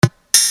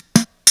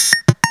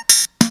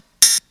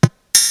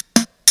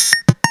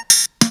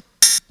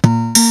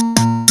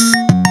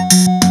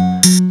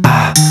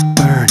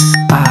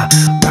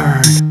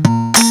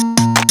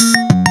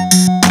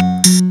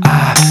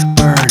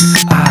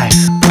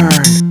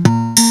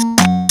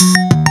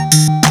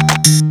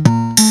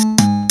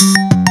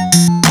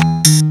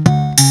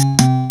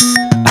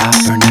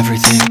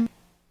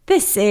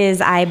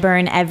is I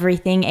Burn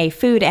Everything, a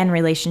food and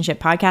relationship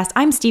podcast.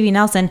 I'm Stevie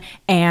Nelson,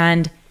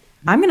 and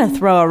I'm going to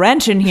throw a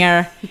wrench in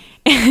here.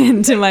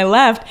 And to my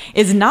left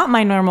is not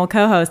my normal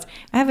co-host.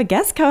 I have a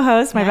guest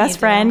co-host, my best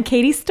friend,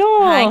 Katie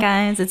Stoll. Hi,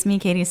 guys. It's me,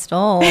 Katie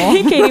Stoll.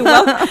 Hey, Katie.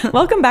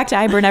 Welcome back to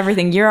I Burn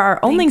Everything. You're our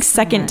only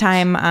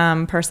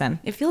second-time person.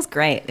 It feels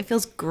great. It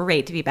feels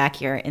great to be back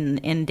here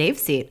in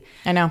Dave's seat.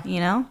 I know. You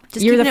know?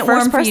 Just You're the keeping it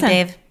first warm person. for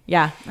you, Dave.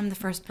 Yeah. I'm the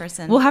first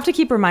person. We'll have to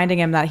keep reminding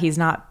him that he's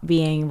not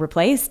being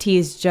replaced.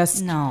 He's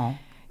just... No.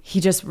 He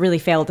just really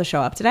failed to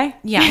show up today.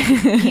 Yeah.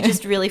 He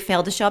just really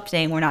failed to show up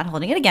today, and we're not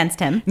holding it against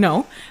him.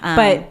 No.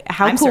 But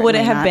how I'm cool would it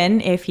certainly have not.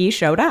 been if he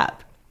showed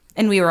up?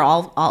 And we were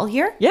all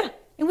here? Yeah.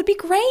 It would be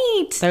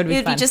great. That would be It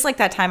would fun. be just like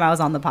that time I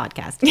was on the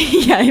podcast.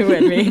 Yeah, it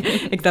would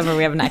be. Except for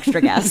we have an extra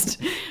guest.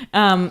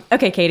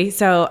 Okay, Katie.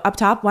 So up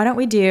top, why don't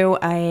we do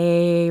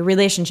a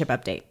relationship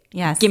update?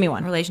 Yes. Give me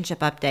one. Relationship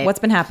update. What's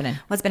been happening?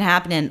 What's been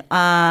happening?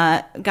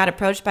 Got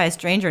approached by a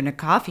stranger in a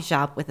coffee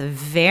shop with a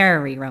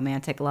very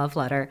romantic love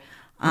letter.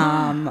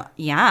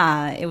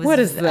 Yeah, it was What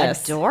is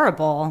this?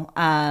 adorable.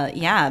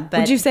 Yeah,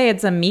 but Would you say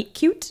it's a meet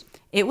cute?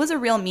 it was a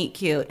real meet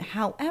cute.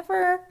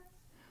 However,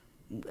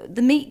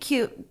 the meet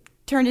cute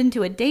turned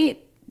into a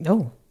date,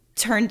 No.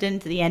 turned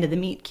into the end of the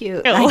meet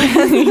cute. Yeah,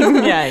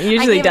 it I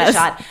usually gave does. it a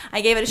shot.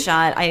 I gave it a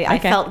shot. I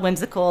Okay. felt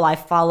whimsical. I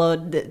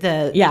followed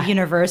the Yeah.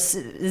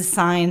 universe's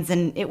signs,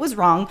 and it was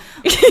wrong.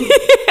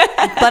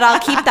 But I'll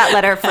keep that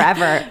letter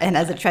forever and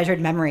as a treasured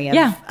memory of,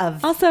 Yeah.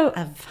 of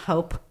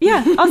hope.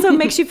 Yeah. Also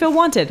makes you feel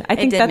wanted. I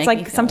think did that's make me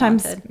like feel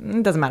sometimes wanted.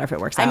 it doesn't matter if it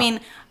works out. I mean,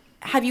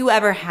 have you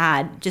ever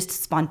had just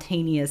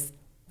spontaneous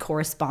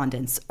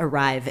correspondence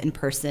arrive in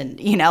person?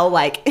 You know,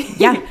 like,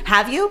 Yeah.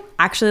 Have you?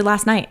 actually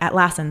last night at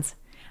Lassen's.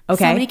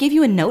 Okay. Somebody gave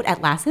you a note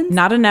at Lassen's?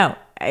 Not a note.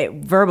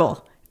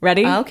 Verbal.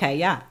 Ready? Okay,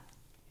 yeah.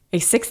 A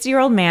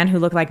 60-year-old man who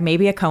looked like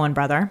maybe a Coen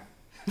brother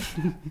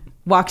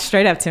walked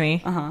straight up to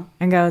me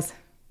and goes,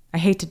 I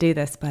hate to do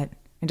this, but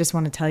I just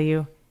want to tell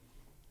you,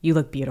 you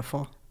look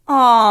beautiful.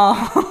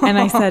 Oh. And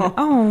I said,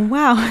 oh,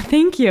 wow,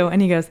 thank you.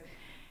 And he goes,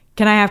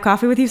 can I have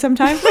coffee with you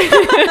sometime? And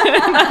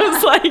I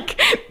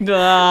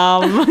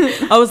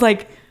was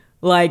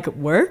like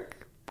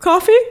work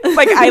coffee?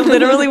 Like, I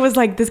literally was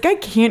like, this guy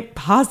can't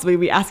possibly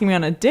be asking me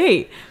on a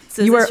date.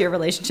 So is this your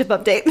relationship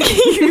update?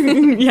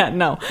 Yeah,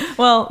 no.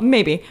 Well,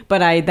 maybe.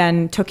 But I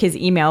then took his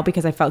email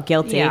because I felt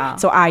guilty. Yeah.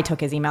 So I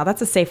took his email.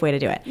 That's a safe way to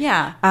do it.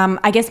 Yeah.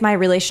 I guess my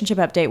relationship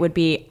update would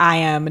be I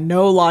am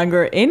no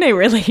longer in a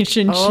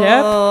relationship.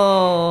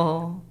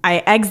 Oh. I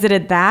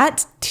exited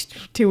that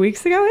 2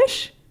 weeks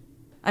ago-ish.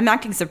 I'm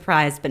acting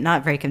surprised, but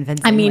not very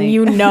convincing. I mean,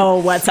 you know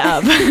what's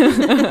up.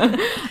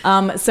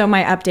 So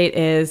my update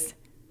is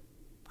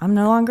I'm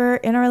no longer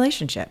in a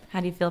relationship.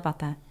 How do you feel about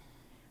that?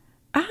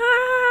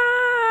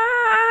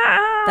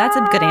 That's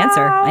a good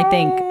answer, I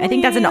think. I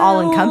think that's an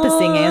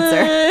all-encompassing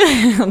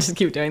answer. I'll just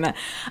keep doing that.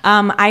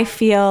 I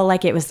feel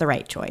like it was the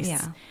right choice.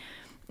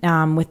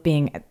 Yeah. With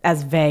being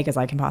as vague as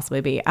I can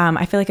possibly be.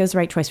 I feel like it was the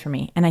right choice for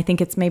me. And I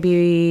think it's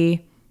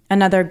maybe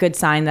another good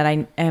sign that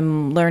I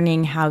am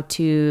learning how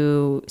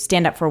to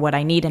stand up for what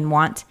I need and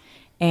want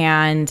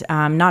and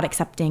not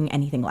accepting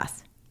anything less.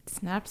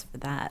 Snaps for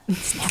that.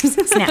 Snaps.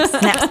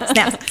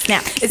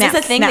 Is this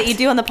a thing that you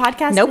do on the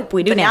podcast? Nope,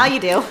 we do but now. you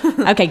do.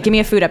 Okay, give me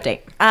a food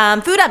update.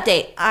 Food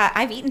update.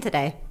 I've eaten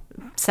today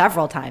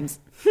several times.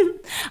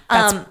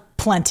 That's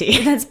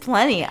plenty. That's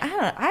plenty.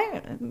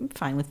 I'm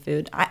fine with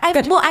food.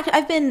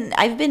 I've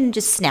been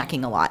just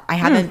snacking a lot. I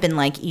haven't been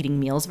like eating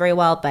meals very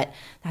well, but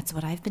that's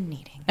what I've been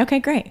eating. Okay,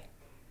 great.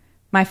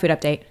 My food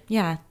update.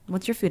 Yeah.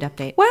 What's your food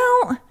update?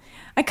 Well,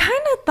 I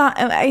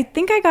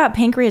think I got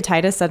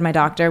pancreatitis, said my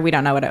doctor. We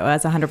don't know what it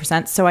was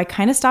 100%. So I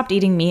kind of stopped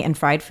eating meat and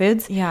fried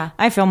foods. Yeah.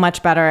 I feel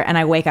much better and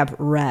I wake up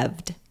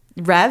revved.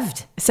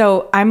 Revved.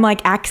 So I'm like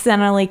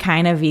accidentally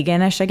kind of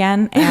veganish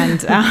again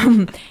and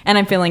and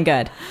I'm feeling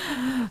good.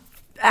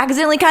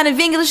 Accidentally kind of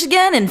English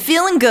again and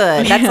feeling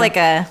good. That's like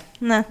a...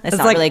 Nah, that's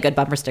not like- really a good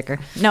bumper sticker.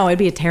 No, it'd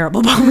be a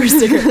terrible bumper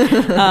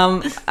sticker.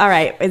 All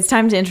right, it's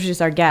time to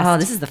introduce our guest. Oh,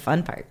 this is the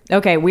fun part.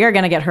 Okay, we are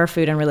going to get her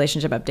food and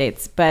relationship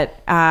updates,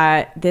 but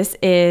this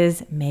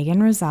is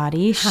Megan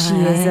Rosati. She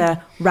is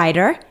a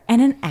writer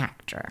and an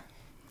actor.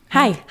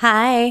 Hi.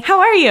 Hi.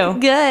 How are you?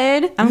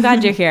 Good. I'm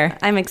glad you're here.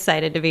 I'm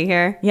excited to be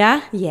here.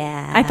 Yeah?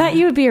 Yeah. I thought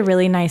you would be a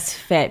really nice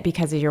fit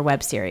because of your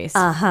web series.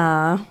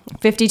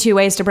 52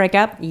 Ways to Break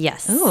Up?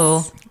 Yes.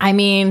 Ooh. I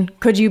mean,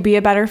 could you be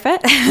a better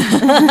fit?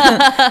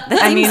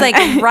 That seems like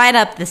right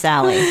up this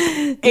alley.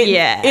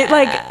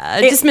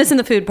 Just missing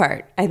the food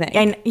part, I think.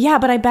 And yeah,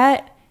 but I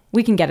bet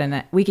we can get in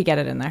it. We could get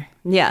it in there.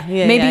 Yeah.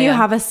 Maybe you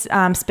have a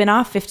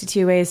spin-off,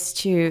 52 Ways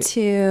to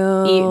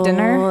to eat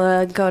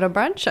dinner? go to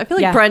brunch. I feel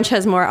like Yeah. brunch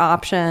has more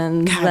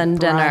options than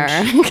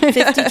brunch.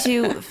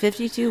 dinner.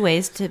 52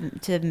 ways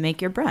to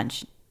make your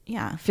brunch.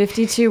 Yeah.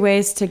 52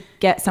 ways to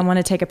get someone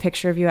to take a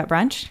picture of you at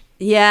brunch.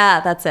 Yeah,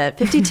 that's it.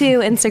 52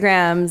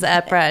 Instagrams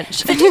at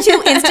brunch.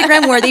 52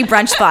 Instagram worthy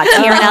brunch spots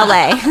here in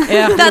LA.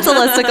 Yeah. That's a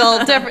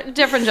listicle.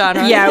 Different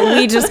genre. Yeah,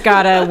 we just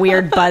got a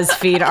weird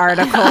BuzzFeed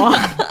article.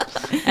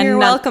 You're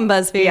welcome,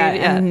 BuzzFeed.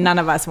 Yeah, and none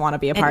of us want to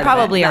be a part of it.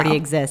 Probably already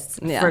exists.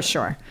 For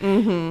sure.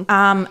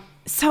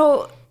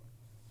 So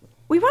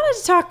we wanted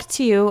to talk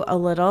to you a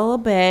little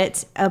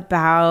bit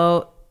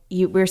about,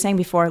 we were saying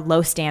before,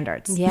 low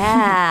standards.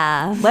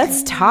 Yeah.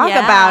 Let's talk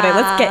about it.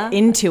 Let's get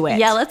into it.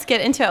 Yeah, let's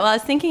get into it. Well, I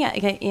was thinking,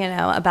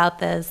 about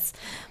this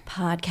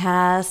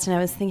podcast, and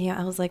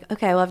I was like,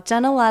 okay, well, I've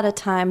done a lot of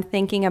time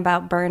thinking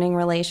about burning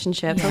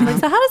relationships. I was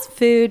like, so how does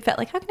food fit?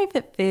 Like, how can I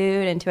fit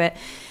food into it?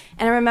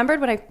 And I remembered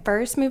when I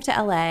first moved to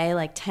LA,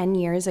 like 10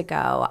 years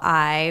ago,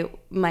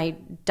 my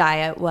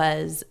diet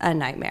was a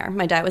nightmare.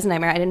 My diet was a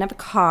nightmare. I didn't have a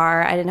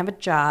car. I didn't have a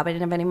job. I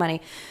didn't have any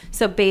money.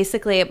 So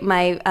basically,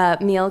 my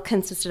meal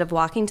consisted of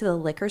walking to the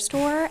liquor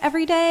store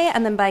every day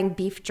and then buying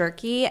beef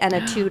jerky and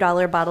a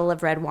 $2 bottle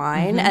of red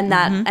wine. And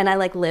I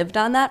like lived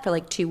on that for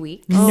like 2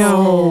 weeks.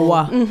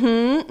 No.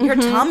 Your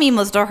tummy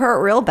must have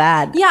hurt real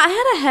bad. Yeah, I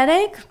had a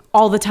headache.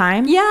 All the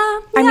time? Yeah.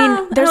 I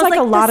mean, there's I was like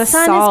a lot the of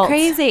sun salt. Is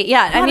crazy.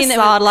 Yeah. I mean, a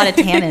lot of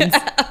tannins.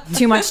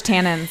 Too much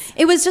tannins.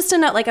 It was just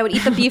enough. Like I would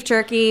eat the beef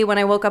jerky when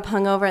I woke up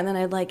hungover, and then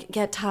I'd like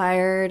get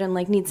tired and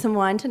like need some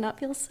wine to not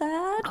feel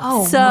sad.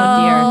 Oh, so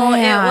dear.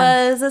 it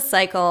was a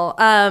cycle.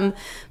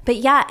 But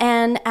yeah,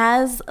 and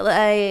as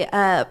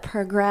I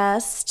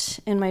progressed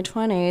in my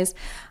 20s,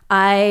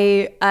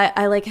 I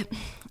like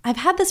I've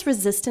had this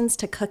resistance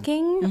to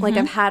cooking. Like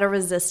I've had a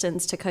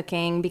resistance to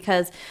cooking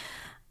because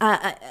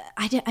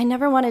I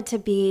never wanted to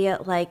be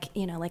like,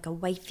 like a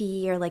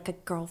wifey or like a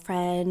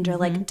girlfriend or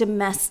like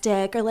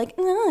domestic or like,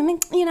 I'm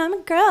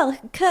a girl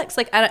who cooks.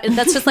 Like,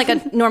 that's just like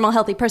a normal,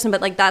 healthy person.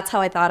 But like, that's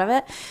how I thought of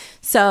it.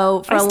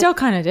 So I still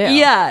kind of do.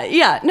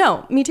 Yeah.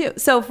 No, me too.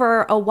 So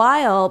for a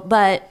while,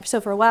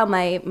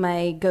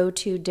 my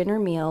go-to dinner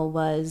meal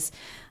was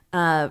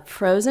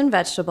frozen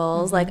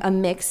vegetables, like a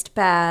mixed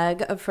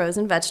bag of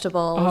frozen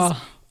vegetables.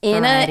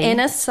 In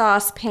a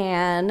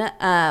saucepan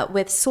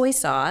with soy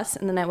sauce,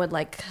 and then I would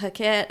like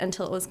cook it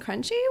until it was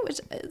crunchy, which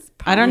is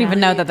I don't even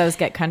know that those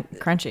get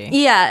crunchy.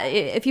 Yeah,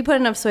 if you put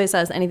enough soy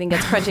sauce, anything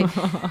gets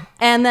crunchy.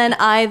 And then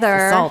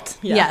either salt.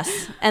 Yeah.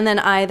 Yes, and then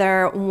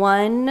either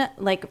one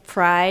like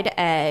fried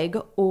egg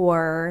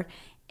or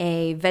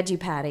a veggie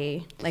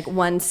patty, like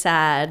one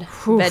sad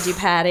veggie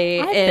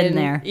patty. I've been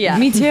there. Yeah,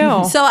 me too.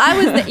 So I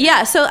was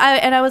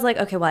I was like,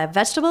 okay, well, I have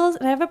vegetables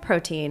and I have a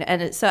protein,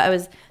 and so I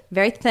was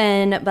very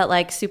thin, but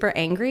like super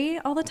angry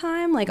all the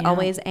time, like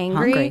always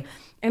angry. Hungry.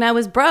 And I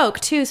was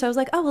broke too, so I was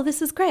like, oh well,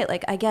 this is great.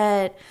 Like I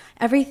get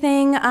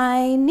everything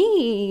I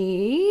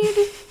need,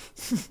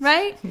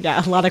 right?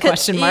 Yeah, a lot of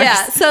question marks.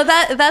 Yeah, so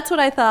that's what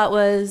I thought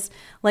was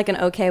like an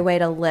okay way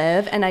to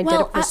live, and I did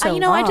it for so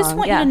long. I just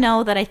want you to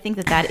know that I think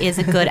that is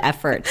a good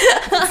effort.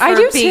 I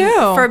do too.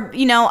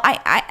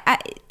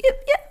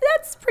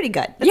 That's pretty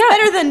good. That's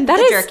better than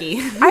the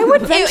jerky. I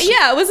would venture,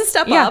 it was a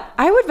step up.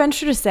 I would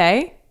venture to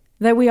say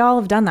that we all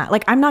have done that.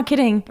 Like, I'm not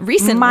kidding.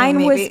 Recently, mine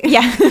maybe.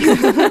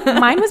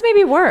 Mine was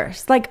maybe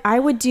worse. Like, I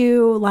would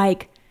do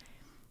like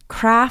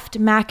Kraft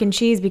mac and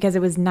cheese because it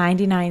was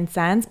 99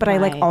 cents, but I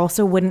like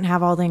also wouldn't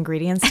have all the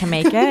ingredients to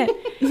make it.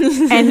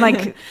 And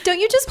like, don't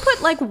you just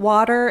put like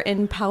water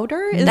and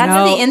powder?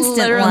 That's the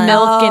instant one.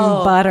 Milk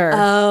and butter.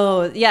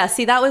 Oh, yeah.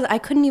 See, I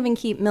couldn't even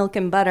keep milk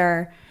and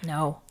butter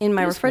in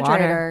my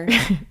refrigerator.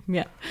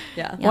 Yeah.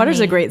 Water's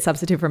a great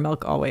substitute for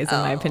milk always, in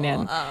my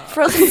opinion.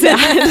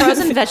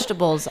 Frozen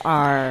vegetables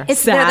are They're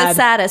the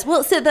saddest.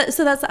 Well, so that's,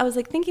 I was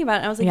like thinking about it.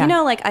 And I was like,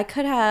 like I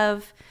could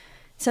have.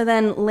 So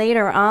then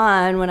later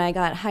on, when I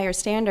got higher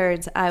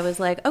standards, I was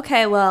like,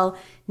 okay, well,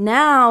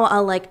 now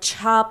I'll like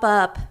chop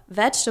up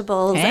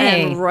vegetables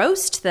and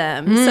roast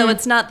them. So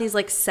it's not these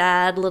like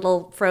sad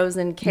little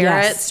frozen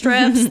carrot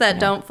strips that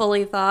don't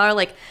fully thaw, or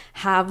like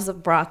halves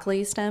of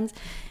broccoli stems.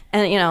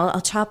 And,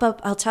 I'll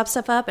chop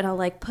stuff up and I'll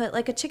like put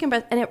like a chicken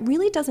breast, and it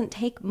really doesn't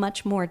take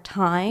much more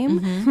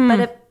time, but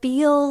it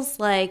feels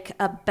like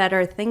a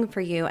better thing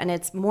for you, and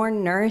it's more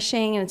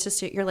nourishing, and it's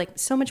just, you're like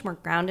so much more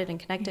grounded and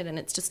connected, and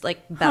it's just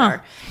like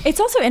better. It's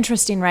also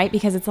interesting, right?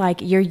 Because it's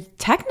like you're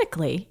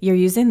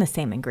using the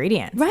same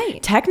ingredients. Right.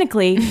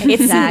 Technically,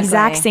 it's the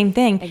exact same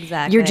thing.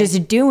 Exactly. You're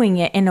just doing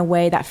it in a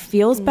way that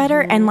feels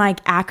better and like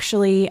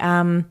actually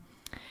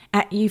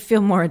you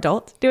feel more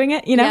adult doing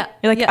it, You're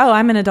like, oh,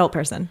 I'm an adult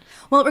person.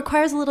 Well, it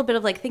requires a little bit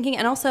of like thinking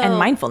and also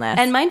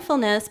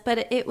mindfulness.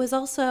 But it was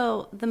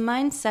also the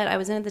mindset I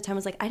was in at the time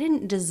was like, I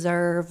didn't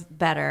deserve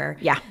better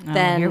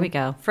than here we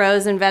go.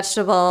 Frozen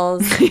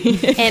vegetables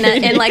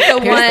in like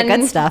the one the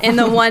good stuff. in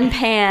the one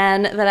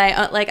pan that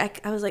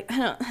I was like, I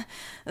don't.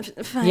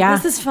 Fine,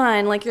 this is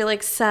fine. Like you're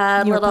like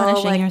sad You're little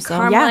punishing like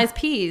yourself. caramelized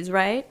peas,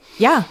 right?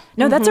 Yeah.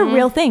 No, that's a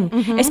real thing.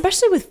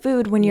 Especially with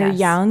food when you're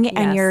young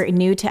and Yes. you're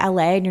new to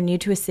LA and you're new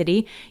to a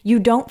city, you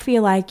don't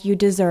feel like you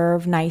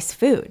deserve nice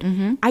food.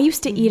 I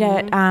used to eat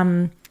at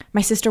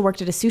my sister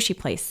worked at a sushi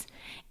place,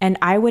 and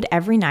I would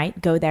every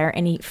night go there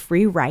and eat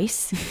free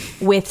rice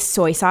with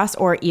soy sauce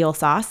or eel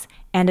sauce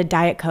and a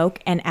Diet Coke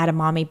and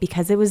edamame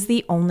because it was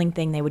the only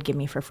thing they would give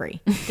me for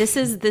free. This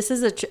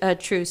is a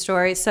true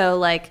story. So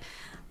like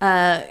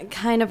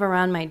kind of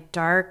around my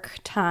dark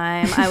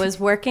time. I was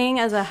working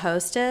as a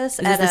hostess.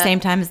 Is this the same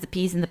time as the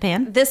peas in the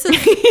pan? This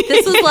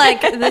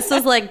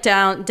was like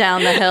down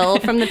the hill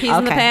from the peas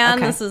in the pan.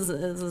 Okay. This is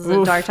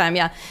a dark time.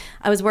 Yeah,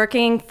 I was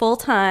working full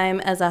time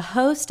as a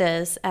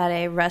hostess at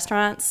a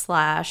restaurant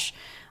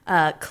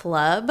 /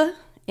 club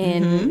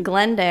in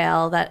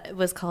Glendale that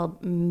was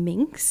called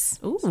Minx.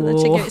 Ooh.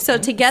 So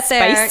to get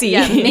there, spicy.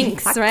 Yeah,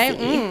 Minx,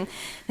 right?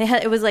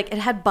 It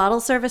had bottle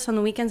service on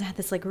the weekends. It had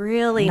this like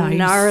really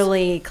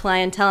gnarly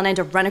clientele, and I had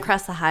to run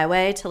across the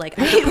highway to like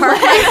park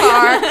my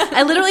car.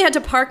 I literally had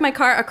to park my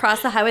car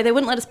across the highway. They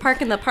wouldn't let us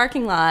park in the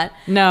parking lot.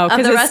 No,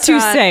 because it's too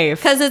safe.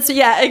 Because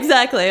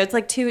exactly. It's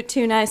like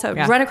too nice. So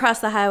I'd run across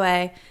the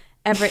highway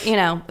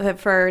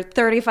for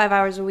 35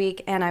 hours a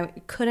week, and I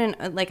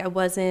couldn't like I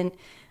wasn't.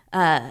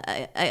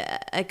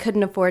 I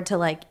couldn't afford to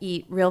like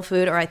eat real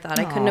food, or I thought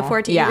I couldn't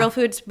afford to eat real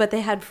foods, but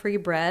they had free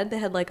bread. They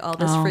had like all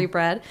this free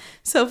bread.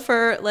 So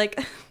for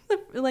like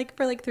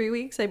 3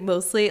 weeks, I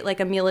mostly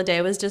like a meal a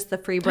day was just the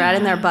free bread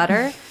and their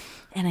butter.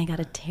 And I got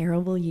a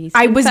terrible yeast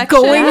infection. I was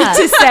going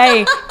to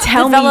say,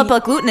 develop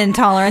a gluten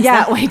intolerance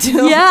that way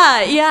too.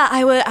 Yeah.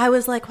 I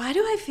was like, why do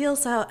I feel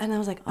so? And I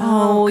was like,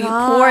 oh God. You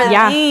poor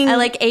thing. I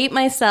like ate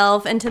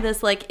myself into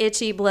this like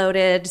itchy,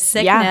 bloated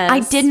sickness. Yeah.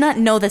 I did not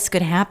know this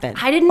could happen.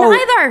 I didn't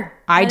either.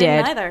 I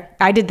did.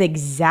 I did the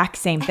exact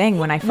same thing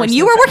when I first. When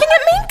you were working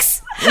at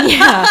Minx?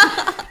 Yeah.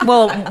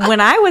 Well,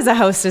 when I was a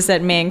hostess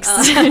at Minx,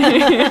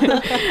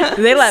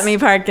 they let me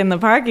park in the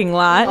parking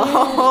lot.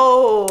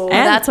 Oh,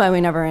 and that's why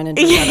we never ran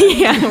into each other.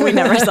 Yeah, we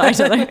never saw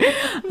each other.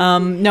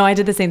 No, I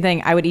did the same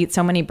thing. I would eat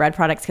so many bread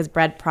products because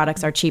bread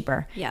products are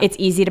cheaper. Yeah. It's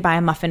easy to buy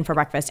a muffin for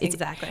breakfast.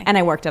 Exactly. And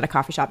I worked at a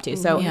coffee shop too.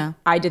 So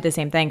I did the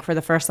same thing for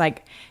the first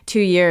like 2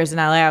 years in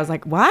LA. I was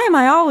like, why am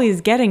I always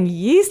getting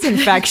yeast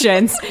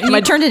infections? You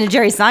turned into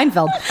Jerry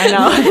Seinfeld. I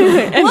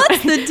know.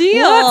 What's the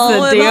deal?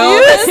 What's the deal?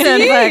 Yeast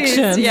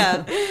infections.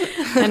 Yeah.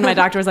 And my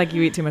doctor was like,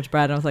 you eat too much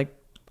bread. And I was like,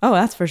 oh,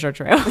 that's for sure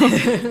true.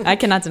 I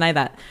cannot deny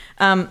that.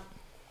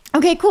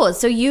 Okay, cool.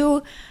 So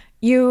you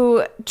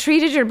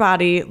treated your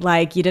body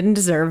like you didn't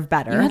deserve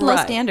better. You had low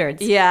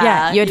standards.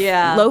 Yeah. You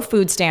had low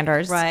food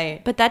standards.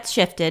 Right. But that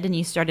shifted and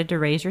you started to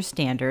raise your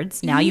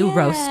standards. Now you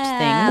roast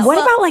things. What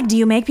about like, do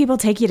you make people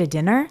take you to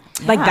dinner?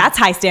 Yeah. Like that's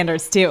high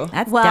standards too.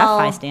 That's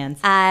high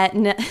stands.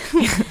 No.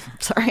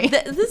 Sorry.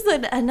 This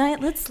is a night.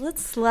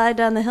 Let's slide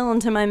down the hill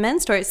into my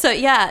men's story. So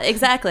yeah,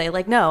 exactly.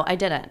 Like, no, I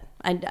didn't.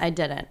 I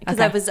didn't. Because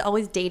I was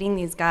always dating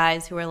these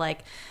guys who were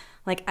like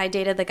I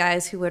dated the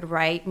guys who would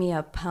write me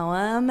a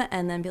poem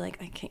and then be like,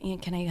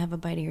 can I have a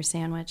bite of your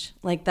sandwich?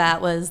 Like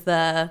that was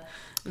the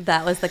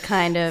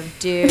kind of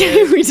dude.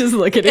 We just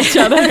look at each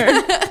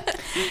other.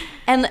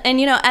 And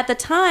at the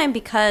time,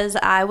 because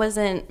I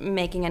wasn't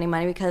making any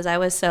money, because I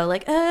was so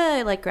like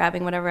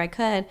grabbing whatever I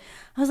could,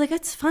 I was like,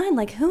 it's fine.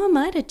 Like, who am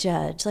I to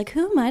judge? Like,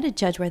 who am I to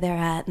judge where they're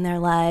at in their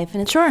life?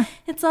 And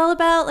it's all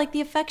about like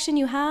the affection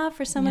you have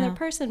for some other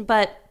person.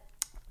 But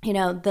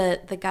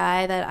the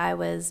guy that I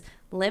was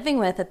living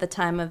with at the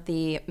time of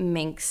the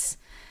Minx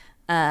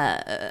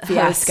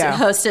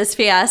hostess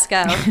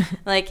fiasco,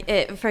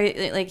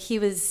 he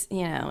was,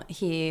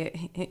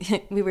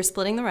 we were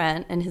splitting the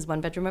rent in his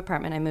 1-bedroom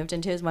apartment. I moved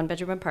into his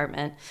 1-bedroom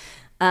apartment.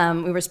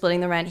 We were splitting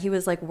the rent. He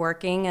was like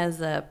working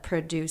as a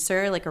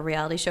producer, like a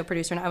reality show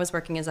producer, and I was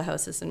working as a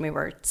hostess, and we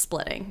were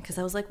splitting because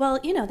I was like, well,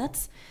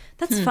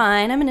 that's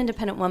fine. I'm an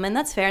independent woman.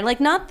 That's fair.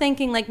 Like not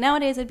thinking like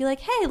nowadays I'd be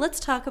like, hey,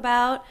 let's talk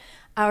about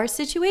our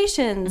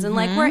situations and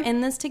like we're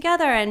in this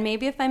together, and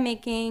maybe if I'm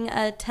making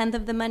 1/10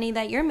 of the money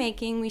that you're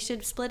making, we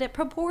should split it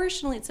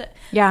proportionally. So,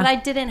 but I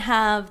didn't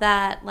have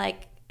that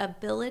like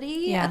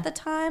ability at the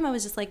time. I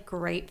was just like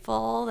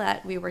grateful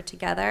that we were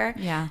together.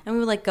 Yeah. And we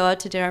would like go out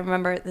to dinner. I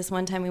remember this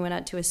one time we went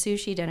out to a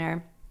sushi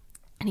dinner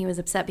and he was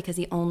upset because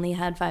he only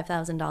had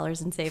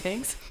 $5,000 in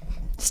savings.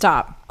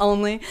 Stop.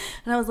 Only.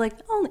 And I was like,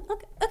 only,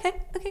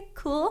 okay,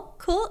 cool.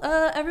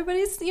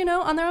 Everybody's,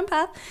 on their own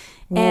path.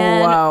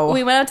 And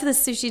we went out to the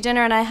sushi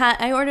dinner and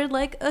I ordered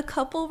like a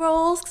couple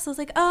rolls because I was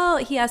like, oh,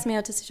 he asked me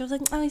out to sushi. I was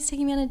like, oh, he's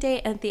taking me on a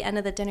date. And at the end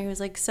of the dinner, he was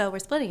like, so we're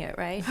splitting it,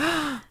 right?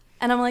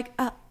 And I'm like,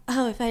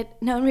 oh, if I'd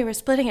known we were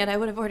splitting it, I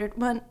would have ordered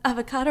one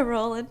avocado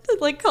roll and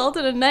like called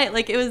it a night.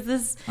 Like it was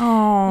this.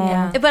 Oh,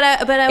 yeah. But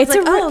I was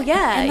like, oh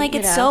yeah, and like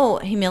it's so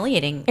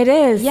humiliating. It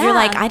is. Yeah. You're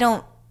like, I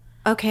don't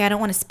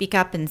want to speak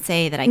up and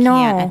say that I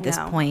can't at this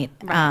point.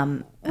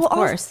 Right. Of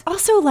course.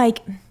 Also, like,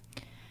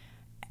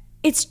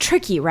 it's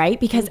tricky, right?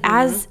 Because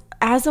as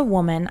a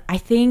woman, I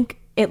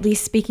think, at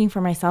least speaking for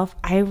myself,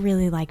 I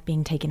really like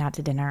being taken out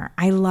to dinner.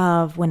 I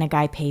love when a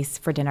guy pays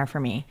for dinner for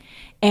me,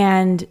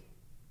 and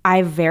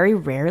I very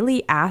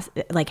rarely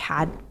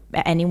had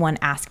anyone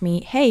ask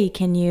me, hey,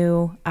 can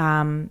you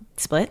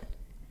split?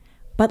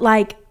 But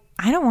like,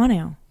 I don't want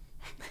to.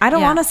 I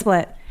don't want to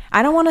split.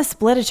 I don't want to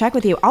split a check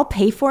with you. I'll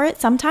pay for it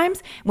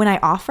sometimes when I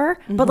offer,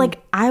 but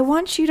like, I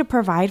want you to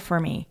provide for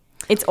me.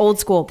 It's old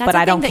school, but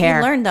I don't care.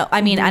 You learn though.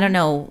 I mean, I don't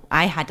know.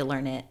 I had to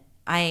learn it.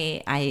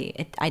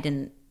 I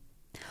didn't.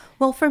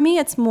 Well, for me,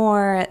 it's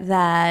more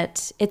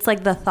that it's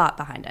like the thought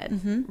behind it,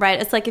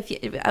 right? It's like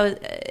I was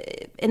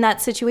in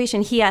that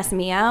situation, he asked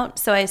me out,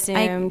 so I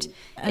assumed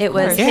it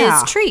was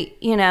his treat,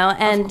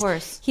 and of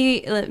course.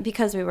 he,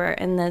 because we were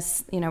in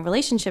this,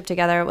 relationship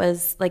together, it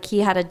was like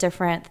he had a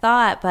different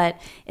thought, but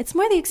it's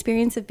more the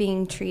experience of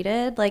being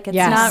treated. Like, it's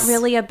not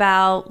really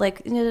about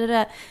like,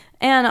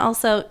 and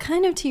also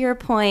kind of to your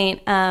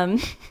point,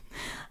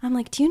 I'm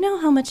like, do you know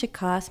how much it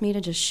cost me to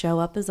just show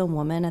up as a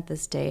woman at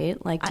this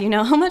date? Like, do you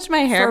know how much my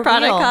hair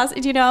product costs?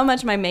 Do you know how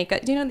much my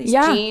makeup? Do you know these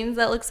jeans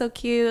that look so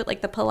cute?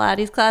 Like the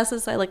Pilates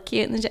classes, I look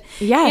cute in the gym.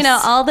 Yes.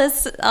 All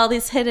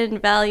this hidden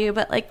value.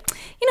 But like,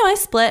 I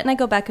split and I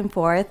go back and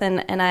forth,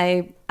 and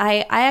I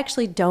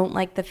actually don't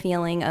like the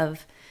feeling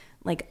of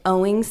like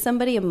owing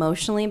somebody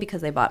emotionally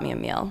because they bought me a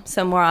meal.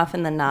 So more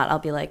often than not, I'll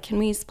be like, can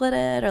we split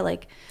it? Or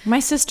like, my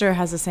sister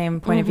has the same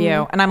point of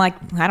view, and I'm like,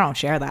 I don't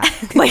share that.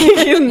 Like,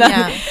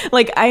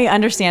 like I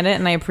understand it,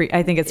 and I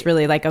think it's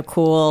really like a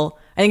cool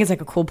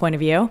point of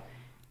view.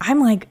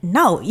 I'm like,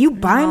 no, you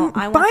buy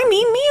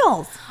me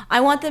meals. I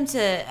want them to,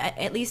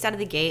 at least out of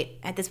the gate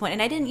at this point,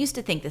 and I didn't used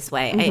to think this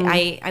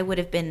way. I would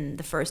have been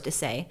the first to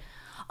say,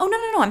 oh,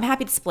 no, I'm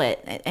happy to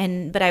split.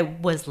 But I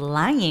was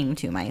lying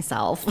to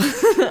myself.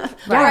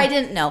 Or I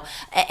didn't know.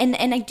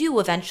 And I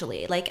do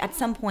eventually. Like, at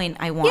some point,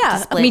 I want to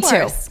split. Me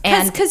too.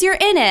 Because you're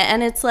in it,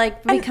 and it's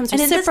like, becomes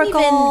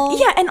reciprocal.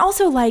 And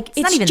also, like,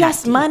 it's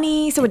just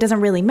money, so it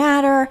doesn't really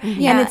matter.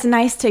 And it's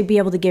nice to be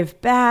able to give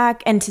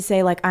back and to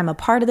say, like, I'm a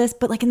part of this.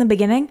 But, like, in the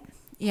beginning,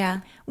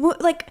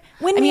 like,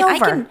 win me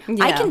over.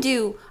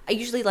 I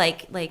usually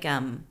like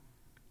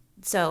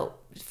so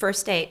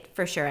first date,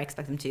 for sure, I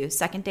expect them to.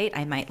 Second date,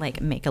 I might like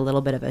make a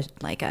little bit of a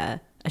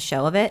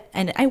show of it.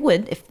 And I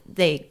would, if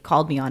they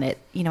called me on it,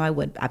 I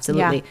would,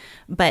 absolutely. Yeah.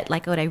 But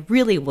like what I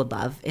really would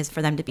love is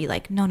for them to be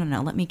like, no,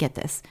 let me get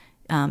this.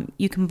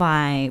 You can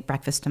buy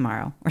breakfast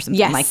tomorrow or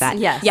something like that.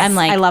 Yes. I'm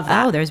like, I love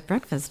that. Oh, there's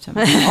breakfast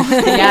tomorrow. You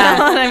know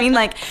what I mean?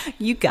 Like,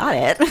 you got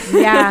it.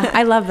 Yeah,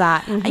 I love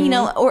that.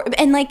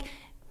 And like,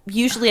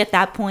 usually at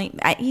that point,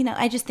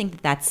 I just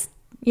think that's,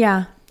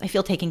 I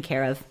feel taken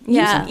care of.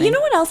 Yeah. You know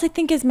what else I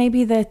think is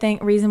maybe the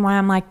reason why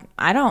I'm like,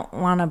 I don't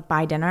want to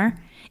buy dinner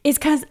is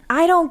because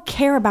I don't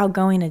care about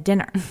going to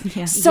dinner.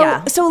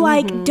 So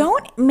like,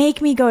 don't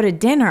make me go to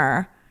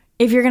dinner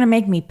if you're going to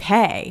make me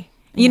pay.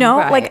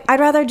 Like,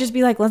 I'd rather just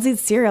be like, let's eat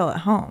cereal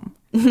at home.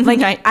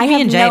 Like, I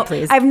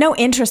have no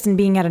interest in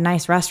being at a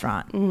nice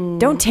restaurant.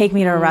 Don't take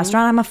me to a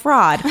restaurant. I'm a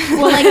fraud.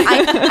 Well, like,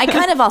 I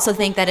kind of also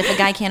think that if a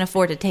guy can't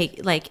afford to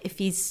take, like, if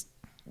he's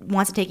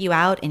wants to take you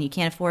out and you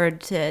can't afford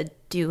to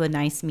do a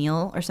nice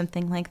meal or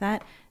something like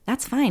that,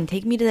 that's fine.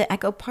 Take me to the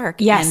Echo Park.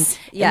 Yes.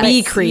 And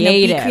be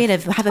creative. Be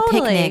creative. Have a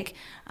picnic.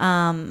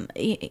 I'm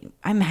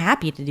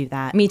happy to do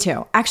that. Me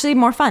too. Actually,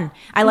 more fun.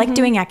 I like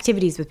doing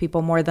activities with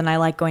people more than I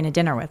like going to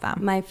dinner with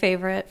them. My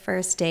favorite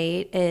first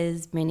date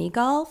is mini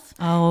golf.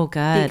 Oh,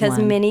 good. Because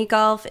mini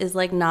golf is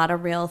like not a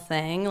real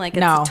thing. Like,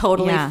 it's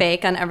totally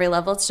fake on every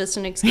level. It's just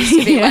an excuse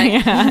to be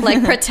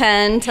like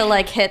pretend to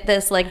like hit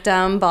this like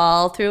dumb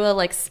ball through a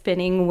like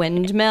spinning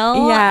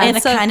windmill. Yeah, in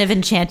a kind of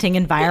enchanting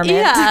environment.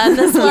 Yeah,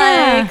 this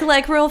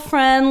like real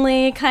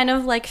friendly kind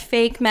of like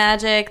fake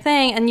magic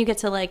thing, and you get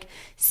to like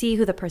see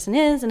who the person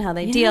is and how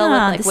they deal with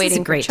like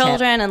waiting for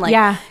children and like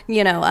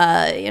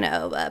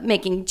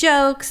making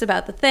jokes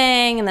about the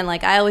thing, and then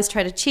like I always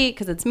try to cheat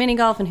because it's mini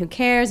golf and who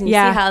cares, and you see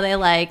how they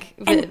like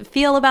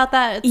feel about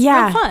that. It's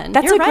real fun.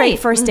 That's a great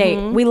first date.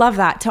 We love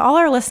that. To all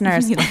our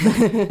listeners, take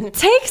someone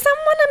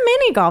to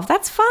mini golf.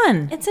 That's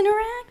fun. It's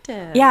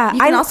interactive. Yeah, you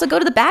can also go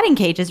to the batting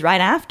cages right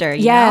after.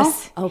 You know?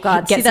 Oh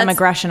God, get some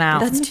aggression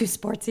out. That's too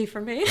sportsy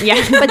for me.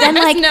 Yeah, but then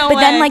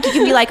like you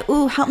can be like,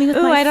 ooh, help me with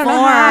my I don't form.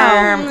 know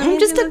how. I'm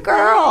just a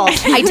girl.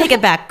 I take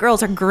it back.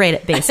 Girls are great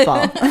at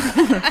baseball.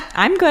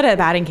 I'm good at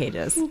batting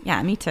cages.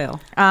 Yeah, me too.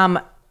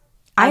 I've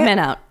been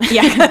out.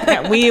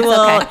 Yeah,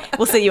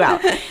 we'll sit you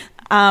out.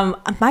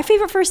 My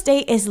favorite first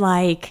date is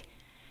like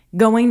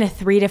going to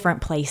 3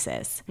 different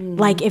places.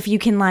 Like, if you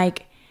can,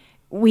 like,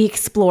 we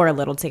explore a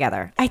little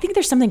together. I think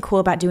there's something cool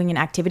about doing an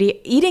activity.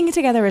 Eating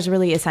together is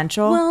really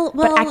essential,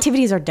 but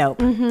activities are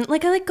dope.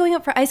 Like, I like going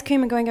out for ice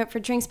cream and going out for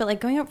drinks, but like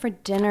going out for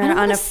dinner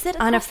on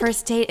a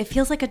first date, it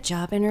feels like a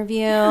job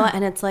interview,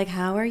 and it's like,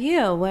 how are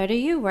you? Where do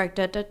you work?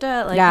 Like,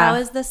 how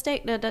is the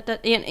steak? And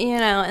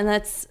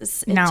that's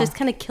it. Just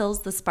kind of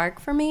kills the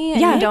spark for me.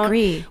 And I don't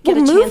agree. Get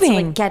a chance to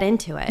like get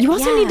into it. You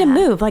also need to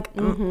move. Like,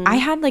 I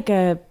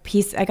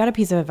got a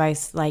piece of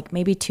advice like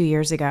maybe 2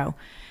 years ago.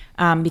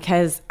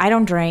 Because I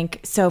don't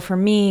drink. So for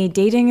me,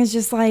 dating is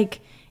just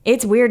like,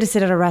 it's weird to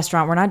sit at a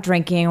restaurant. We're not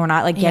drinking. We're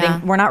not like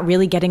we're not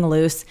really getting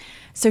loose.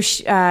 So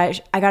I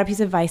got a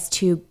piece of advice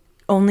to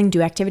only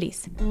do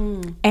activities.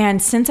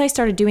 And since I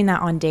started doing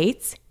that on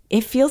dates,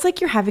 it feels like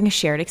you're having a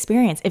shared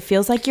experience. It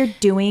feels like you're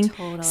doing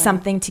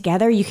something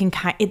together. You can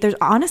there's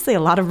honestly a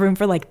lot of room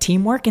for like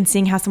teamwork and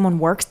seeing how someone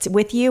works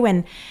with you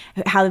and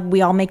how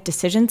we all make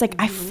decisions. Like,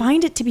 I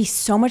find it to be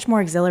so much more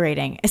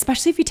exhilarating,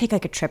 especially if you take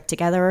like a trip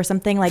together or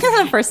something, like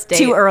first date.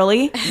 Too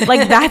early.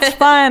 Like, that's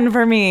fun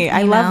for me.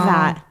 I love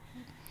that.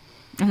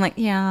 I'm like,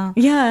 yeah.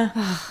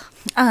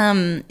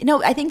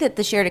 No, I think that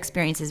the shared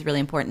experience is really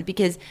important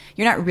because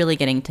you're not really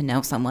getting to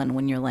know someone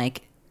when you're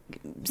like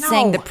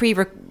saying the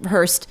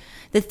pre-rehearsed,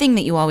 the thing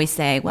that you always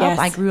say, well, Yes.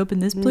 I grew up in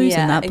this place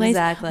and that place.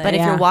 Exactly. But if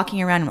Yeah. you're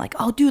walking around, I'm like,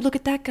 oh, dude, look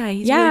at that guy.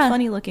 He's really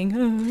funny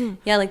looking.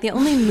 Yeah, like the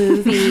only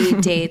movie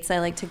dates I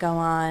like to go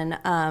on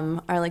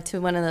are like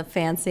to one of the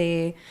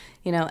fancy,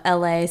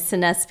 LA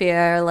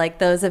Cinesphere, like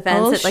those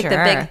events at like the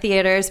big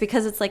theaters,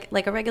 because it's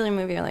like a regular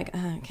movie. You're like,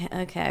 oh,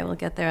 okay, we'll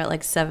get there at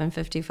like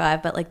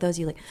 7:55. But like those,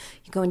 you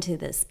go into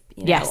this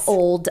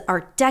old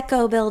Art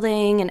Deco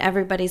building, and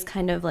everybody's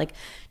kind of like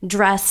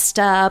dressed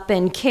up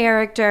in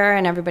character,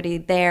 and everybody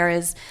there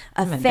is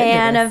a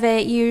fan of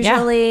it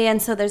usually,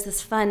 and so there's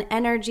this fun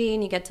energy,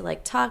 and you get to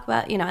like talk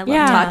about, I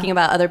love talking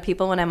about other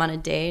people when I'm on a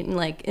date, and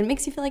like it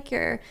makes you feel like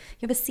you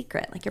have a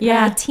secret, like you're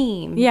part of a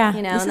team, this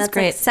and is that's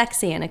great. like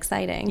sexy and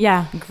exciting.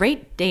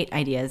 Great date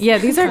ideas. Yeah,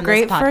 these are from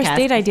great this first podcast.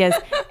 date ideas.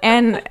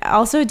 And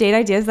also date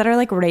ideas that are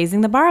like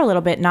raising the bar a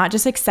little bit, not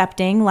just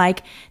accepting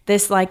like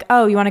this, like,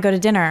 oh, you want to go to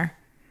dinner?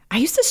 I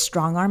used to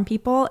strong arm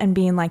people and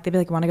being like, they'd be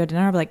like, want to go to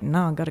dinner? I'd be like,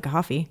 no, I'll go to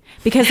coffee.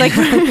 Because like,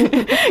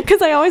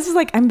 because I always was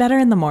like, I'm better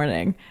in the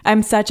morning.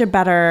 I'm such a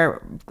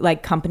better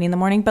like company in the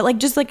morning, but like,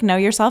 just like know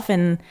yourself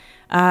and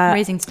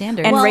raising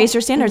standards. and raise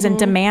your standards and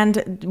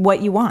demand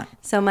what you want.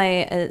 So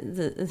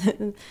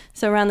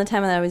so around the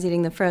time that I was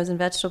eating the frozen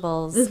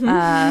vegetables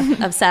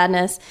of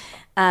sadness,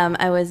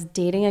 I was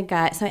dating a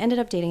guy. So I ended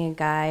up dating a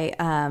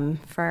guy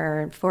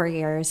for 4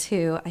 years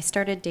who I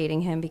started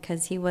dating him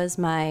because he was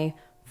my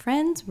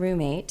friend's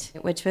roommate,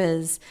 which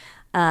was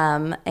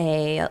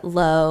a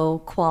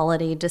low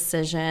quality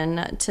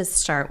decision to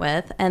start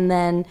with, and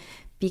then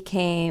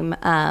became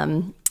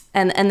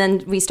and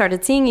then we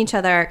started seeing each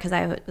other because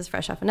I was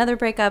fresh off another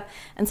breakup,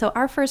 and so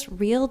our first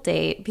real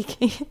date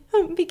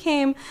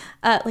became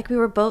like we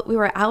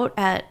were out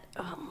at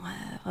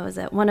what was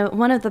it, one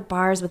of the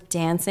bars with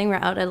dancing. We're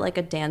out at like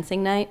a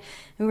dancing night,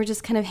 and we were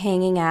just kind of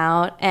hanging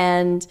out,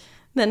 and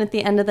then at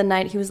the end of the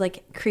night, he was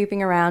like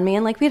creeping around me,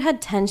 and like we'd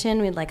had tension.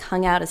 We'd like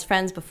hung out as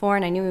friends before,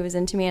 and I knew he was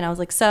into me. And I was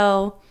like,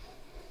 "So,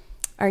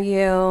 do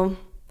you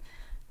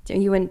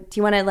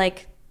want to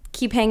like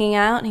keep hanging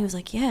out?" And he was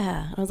like,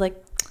 "Yeah." And I was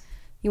like,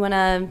 "You want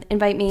to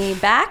invite me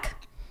back?"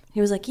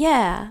 He was like,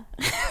 "Yeah."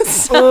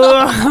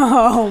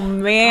 Oh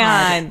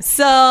man.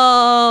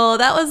 So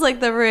that was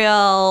like the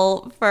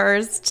real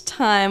first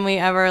time we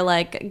ever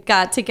like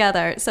got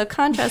together. So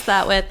contrast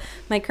that with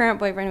my current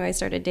boyfriend who I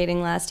started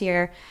dating last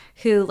year,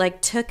 who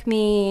like took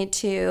me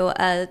to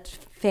a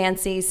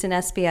fancy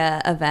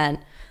Cinespia event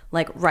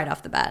like right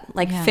off the bat,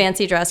 like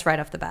fancy dress right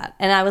off the bat.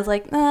 And I was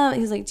like, oh,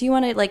 he was like, do you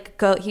want to like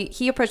go?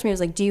 He approached me, he was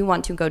like, do you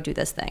want to go do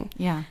this thing?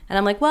 Yeah. And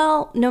I'm like,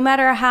 well, no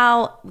matter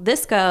how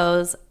this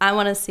goes, I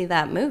want to see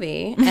that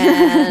movie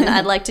and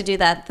I'd like to do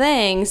that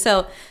thing.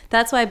 So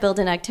that's why I build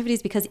in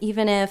activities, because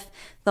even if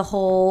the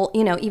whole,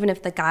 even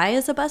if the guy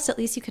is a bust, at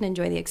least you can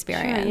enjoy the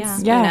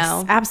experience.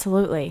 Yes,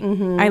 absolutely.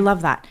 I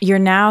love that. You're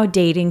now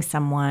dating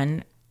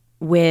someone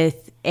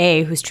with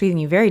who's treating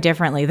you very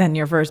differently than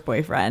your first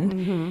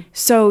boyfriend.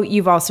 So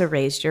you've also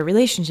raised your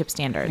relationship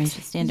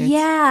standards.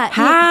 Yeah.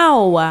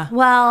 How?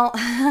 Well,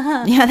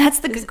 Yeah, that's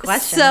the good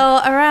question. So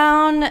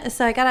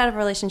I got out of a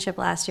relationship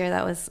last year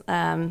that was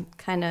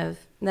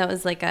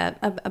like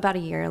about a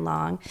year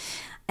long,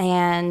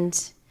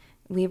 and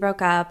we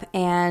broke up,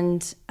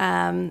 and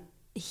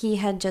he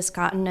had just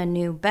gotten a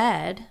new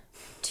bed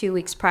 2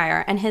 weeks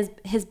prior, and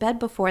his bed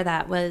before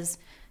that was,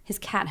 his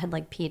cat had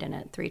like peed in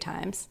it 3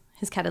 times.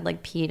 His cat had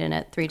like peed in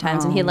it 3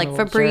 times, and he like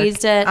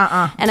Febrezed it.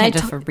 And I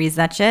just Febreze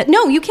that shit.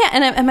 No, you can't.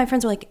 And my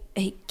friends were like,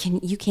 "Hey,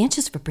 you can't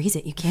just Febreze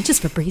it. You can't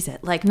just Febreze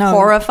it." Like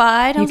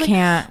horrified. You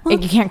can't. You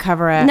can't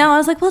cover it. No, I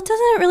was like, well, it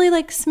doesn't really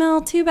like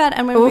smell too bad.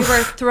 And when we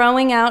were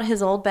throwing out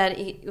his old bed,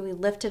 we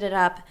lifted it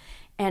up,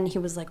 and he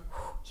was like,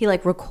 he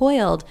like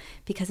recoiled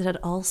because it had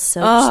all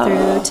soaked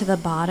through to the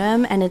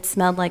bottom, and it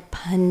smelled like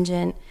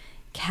pungent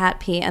cat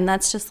pee. And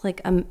that's just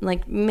like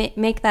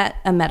make that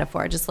a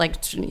metaphor, just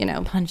like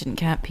Pungent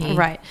cat pee.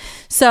 right.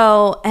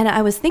 So, and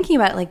I was thinking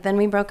about it, like, then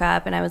we broke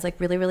up, and I was like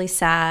really, really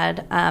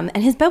sad, and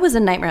his bed was a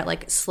nightmare. It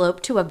like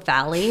sloped to a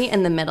valley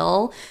in the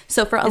middle.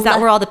 So Is that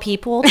where all the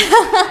people?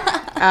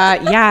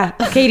 Yeah,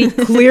 Katie,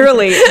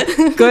 clearly.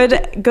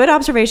 Good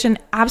observation.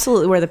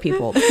 Absolutely where the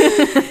people.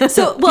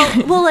 So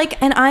well,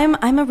 like, and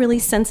I'm a really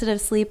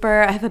sensitive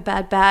sleeper. I have a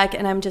bad back,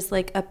 and I'm just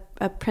like a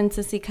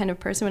princessy kind of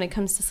person when it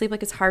comes to sleep.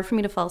 Like, it's hard for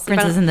me to fall asleep.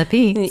 Princess in the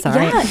Pea.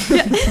 Sorry. Yeah.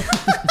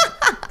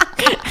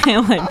 I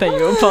like that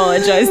you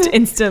apologized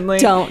instantly.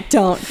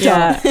 Don't.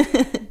 Yeah.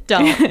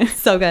 Don't.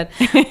 So good.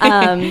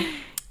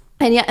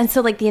 And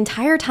so like the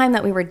entire time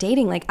that we were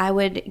dating, like I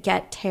would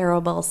get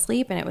terrible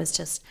sleep, and it was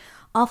just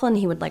awful. And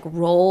he would like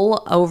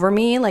roll over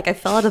me. Like I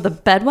fell out of the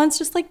bed once,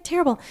 just like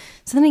terrible.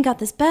 So then he got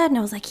this bed, and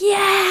I was like,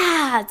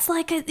 yeah, it's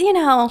like,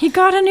 He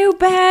got a new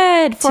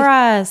bed for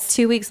us.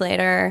 2 weeks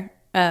later,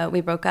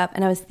 we broke up,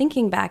 and I was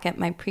thinking back at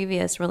my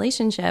previous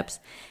relationships,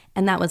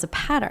 and that was a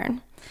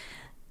pattern.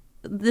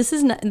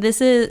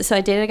 So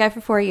I dated a guy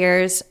for 4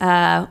 years.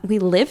 We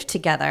lived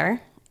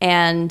together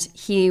And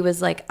he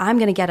was like, I'm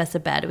going to get us a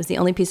bed. It was the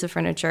only piece of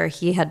furniture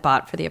he had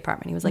bought for the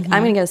apartment. He was like,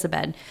 I'm going to get us a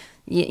bed.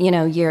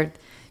 Year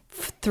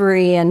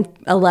 3 and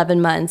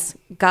 11 months.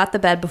 Got the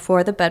bed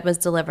before the bed was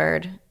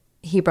delivered.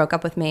 He broke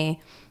up with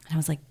me. And I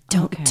was like,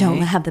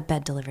 don't have the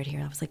bed delivered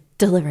here. I was like,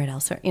 deliver it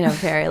elsewhere.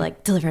 Very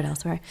like, deliver it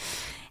elsewhere.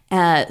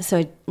 So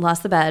I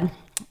lost the bed.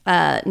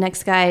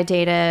 Next guy I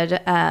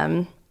dated,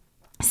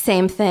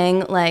 same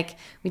thing. Like,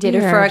 we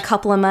dated for a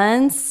couple of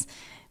months.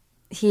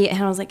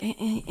 And I was like,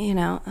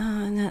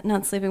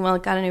 not sleeping well,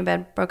 got a new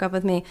bed, broke up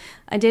with me.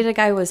 I dated a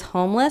guy who was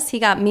homeless. He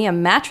got me a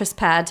mattress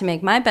pad to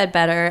make my bed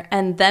better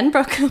and then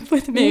broke up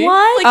with me.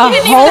 What? Like,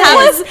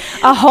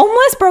 A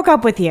homeless broke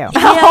up with you?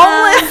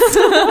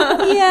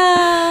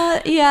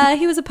 Yeah,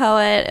 he was a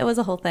poet. It was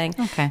a whole thing.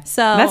 Okay.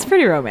 So that's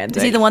pretty romantic.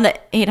 Is he the one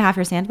that ate half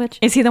your sandwich?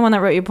 Is he the one that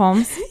wrote you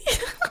poems?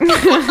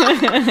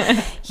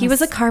 He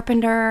was a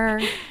carpenter.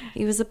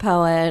 He was a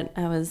poet.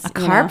 I was a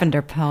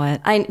carpenter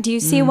poet. Do you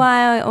see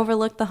why I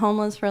overlooked the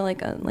homeless for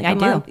like a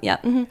month? Do. Yeah.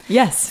 Mm-hmm.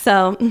 Yes.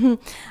 So,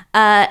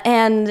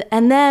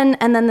 and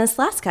then this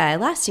last guy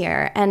last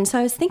year, and so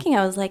I was thinking,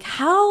 I was like,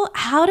 how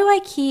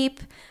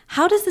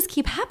does this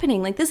keep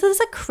happening? Like, this is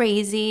a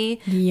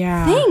crazy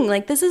thing.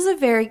 Like, this is a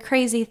very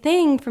crazy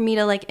thing for me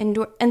to like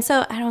endure. And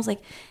so I was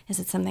like, is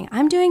it something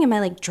I'm doing? Am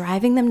I like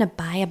driving them to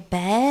buy a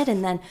bed,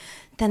 and then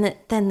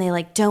they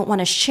like don't want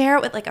to share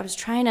it with, like, I was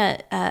trying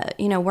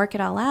to work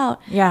it all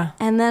out. Yeah.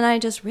 And then I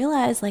just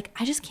realized, like,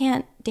 I just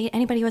can't date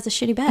anybody who has a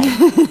shitty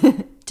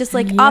bed. Just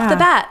like off the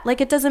bat, like,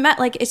 it doesn't matter.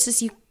 Like, it's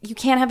just you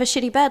can't have a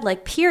shitty bed,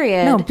 like,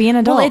 period. No, be an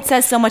adult. Well, it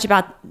says so much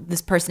about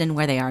this person and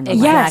where they are in their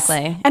life. Yes.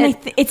 Exactly.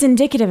 And it's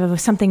indicative of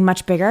something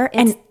much bigger.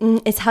 And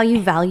It's how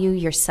you value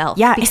yourself.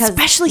 yeah,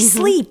 especially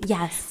sleep.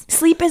 Yes.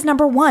 Sleep is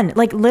number one.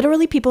 Like,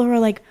 literally, people who are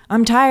like,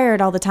 I'm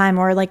tired all the time,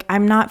 or like,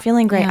 I'm not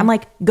feeling great. I'm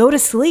like, go to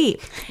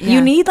sleep. Yeah.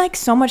 You need like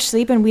so much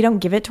sleep, and we don't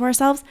give it to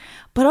ourselves.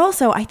 But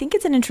also, I think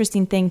it's an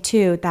interesting thing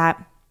too,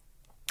 that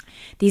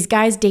these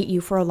guys date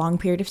you for a long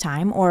period of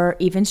time, or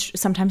even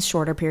sometimes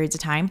shorter periods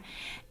of time,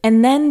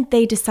 and then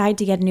they decide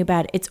to get a new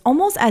bed. It's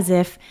almost as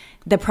if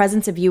the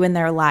presence of you in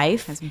their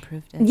life has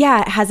improved it.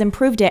 Yeah, it has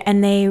improved it.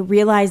 And they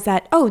realize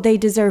that, they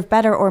deserve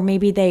better, or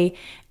maybe they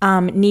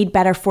need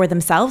better for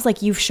themselves.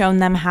 Like, you've shown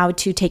them how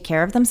to take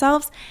care of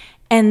themselves.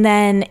 And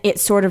then it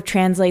sort of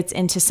translates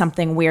into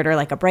something weirder,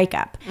 like a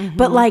breakup. Mm-hmm.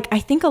 But like, I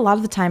think a lot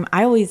of the time,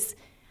 I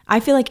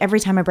feel like every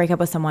time I break up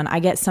with someone, I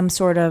get some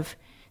sort of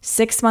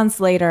 6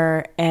 months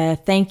later,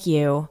 thank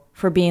you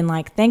for being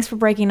like, thanks for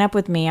breaking up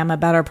with me. I'm a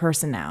better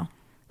person now.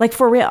 Like,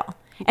 for real.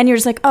 And you're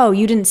just like,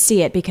 you didn't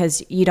see it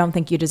because you don't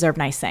think you deserve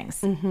nice things.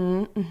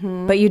 Mm-hmm,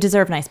 mm-hmm. But you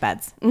deserve nice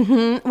beds.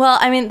 Mm-hmm. Well,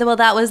 I mean,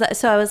 that was,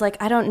 so I was like,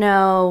 I don't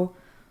know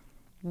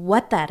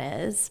what that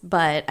is,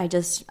 but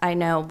I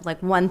know,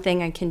 like, one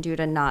thing I can do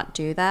to not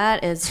do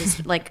that is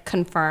just like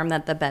confirm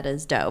that the bed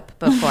is dope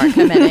before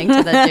committing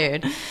to the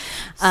dude.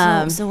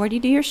 So where do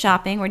you do your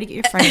shopping? Where do you get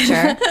your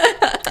furniture?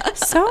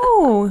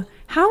 So,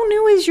 how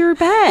new is your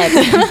bed?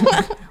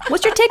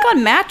 What's your take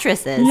on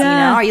mattresses?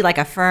 Yeah. Are you like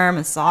a firm,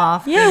 a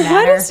soft? Yeah,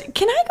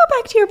 can I go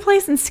back to your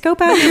place and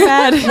scope out your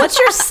bed? What's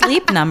your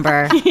sleep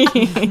number?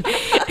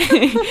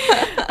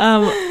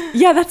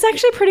 Yeah, that's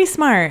actually pretty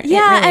smart.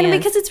 Yeah, really and is.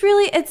 because it's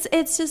really,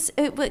 it's just,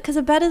 because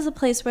a bed is a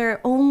place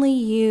where only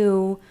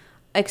you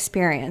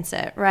experience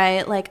it,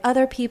 right? Like,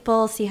 other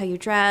people see how you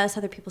dress,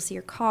 other people see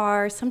your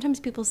car, sometimes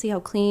people see how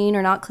clean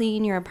or not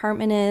clean your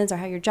apartment is, or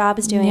how your job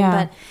is doing. Yeah.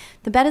 But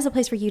the bed is a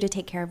place for you to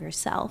take care of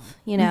yourself,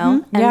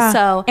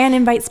 and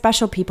invite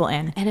special people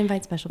in. And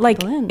invite special Like,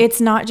 people in.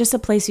 it's not just a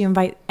place you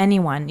invite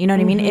anyone. You know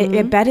what I mean?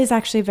 A bed is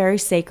actually a very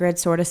sacred,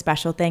 sort of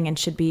special thing, and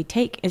should be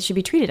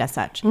treated as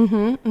such.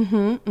 I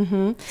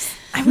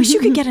wish you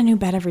could get a new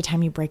bed every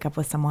time you break up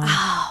with someone.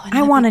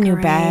 I want a new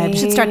bed. You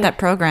should start that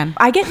program.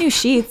 I get new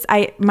sheets.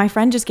 My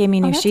friend just gave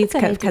me new that's a sheets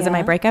good because of my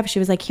idea. breakup. She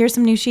was like, "Here's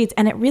some new sheets,"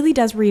 and it really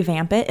does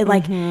revamp it. It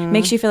like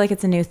makes you feel like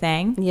it's a new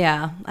thing.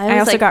 Yeah. I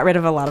also got rid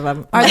of a lot of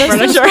them. Are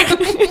those furniture?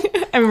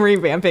 I'm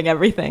revamping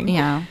everything.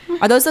 Yeah.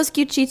 Are those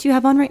cute sheets you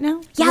have on right now?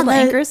 Yeah, Little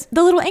anchors?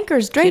 The little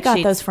anchors. Dre Cute got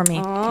sheets. those for me.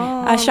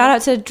 Shout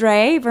out to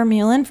Dre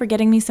Vermeulen for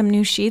getting me some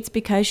new sheets,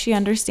 because she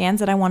understands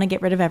that I want to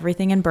get rid of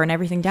everything and burn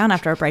everything down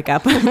after a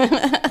breakup.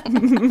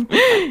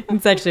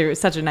 It's actually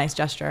such a nice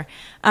gesture.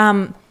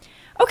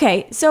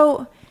 Okay,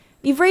 so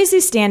you've raised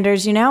these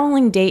standards. You now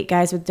only date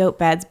guys with dope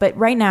beds, but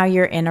right now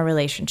you're in a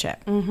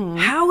relationship.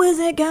 How is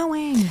it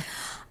going?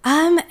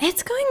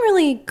 It's going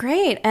really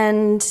great.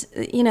 And,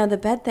 the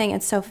bed thing,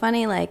 it's so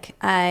funny. Like,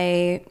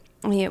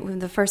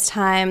 the first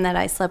time that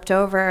I slept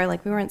over,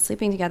 like, we weren't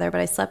sleeping together,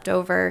 but I slept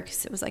over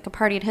because it was like a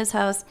party at his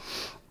house.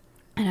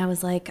 And I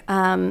was like,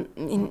 and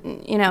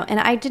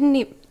I didn't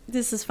even,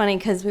 this is funny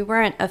because we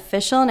weren't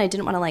official and I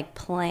didn't want to like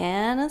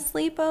plan a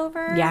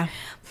sleepover. Yeah.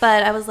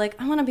 But I was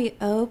like, I want to be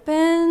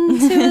open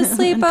to a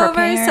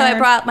sleepover. So I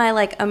brought my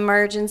like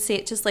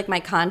emergency, just like my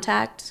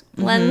contact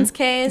lens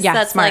case. Yeah,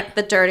 That's smart. like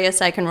the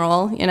dirtiest I can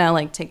roll,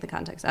 like take the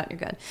contacts out, you're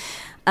good.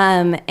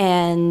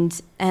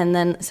 And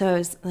then, so I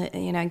was,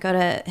 I go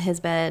to his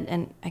bed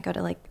and I go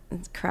to like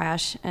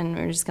crash and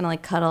we're just going to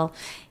like cuddle.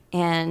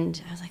 And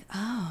I was like,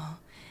 oh.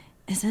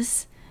 is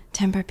this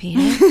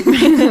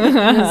Tempur-Pedic?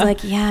 I was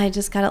like, yeah, I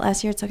just got it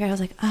last year. It's okay. I was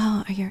like,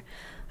 oh, are your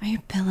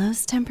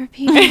pillows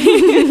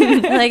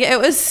Tempur-Pedic? Like, it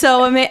was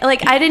so amazing.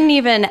 Like, I didn't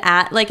even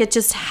it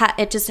just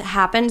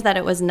happened that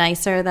it was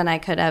nicer than I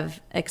could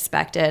have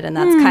expected, and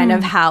that's kind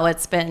of how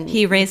it's been.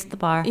 He raised the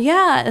bar.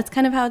 Yeah, that's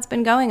kind of how it's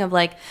been going. Of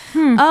like,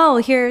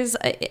 oh, here's,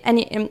 and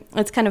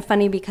it's kind of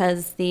funny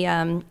because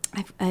the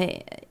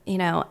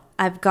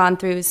I've gone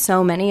through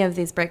so many of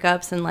these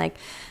breakups and like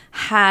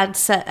had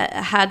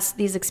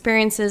these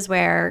experiences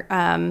where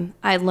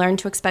I learned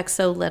to expect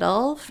so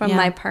little from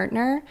my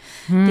partner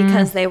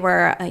because they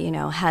were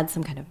had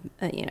some kind of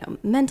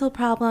mental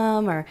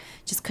problem or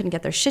just couldn't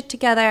get their shit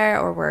together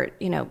or were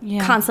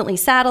constantly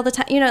sad all the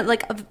time,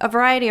 like a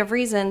variety of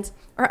reasons,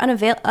 or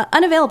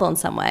unavailable in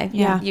some way,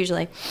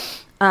 usually.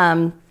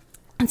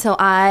 And so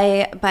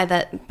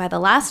by the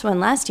last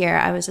one last year,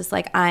 I was just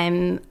like,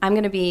 I'm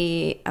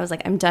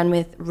done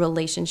with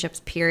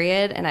relationships,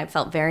 period. And I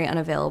felt very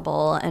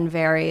unavailable and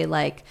very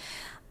like,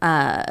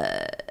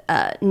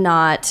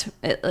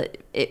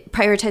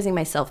 prioritizing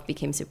myself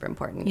became super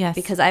important. Yes.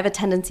 Because I have a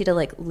tendency to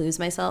like lose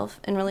myself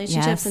in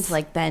relationships and to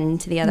like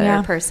bend to the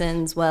other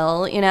person's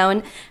will,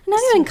 and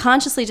not even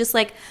consciously, just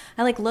like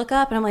I like look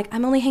up and I'm like,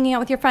 I'm only hanging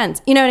out with your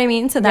friends. You know what I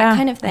mean? So that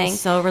kind of thing. I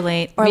so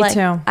relate. Or Me like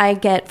too. I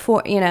get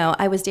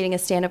I was dating a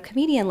stand-up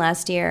comedian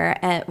last year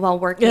while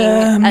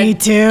working me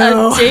too.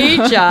 a day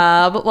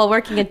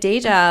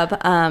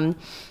job.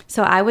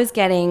 So I was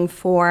getting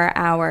 4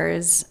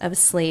 hours of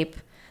sleep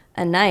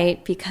a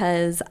night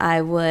because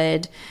he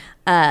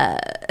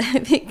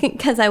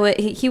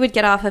would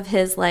get off of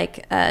his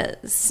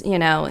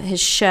his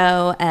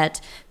show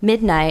at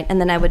midnight,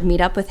 and then I would meet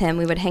up with him.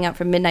 We would hang out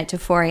from midnight to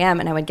 4 a.m.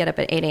 and I would get up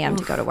at 8 a.m.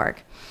 to go to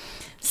work.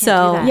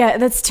 So yeah,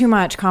 that's too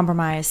much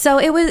compromise. So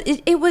it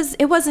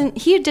wasn't,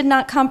 he did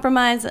not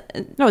compromise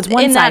No, it's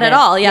one-sided. in that at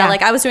all. Yeah,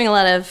 like I was doing a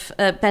lot of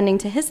bending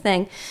to his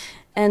thing.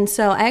 And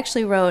so I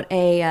actually wrote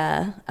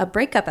a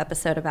breakup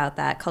episode about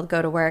that called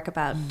Go to Work,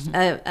 about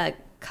a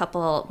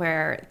couple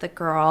where the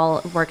girl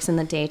works in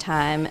the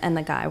daytime and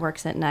the guy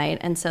works at night.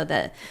 And so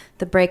the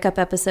breakup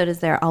episode is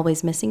they're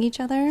always missing each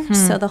other.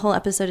 So the whole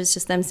episode is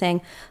just them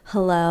saying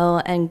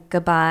hello and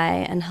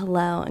goodbye and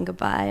hello and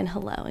goodbye and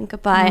hello and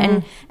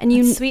goodbye. And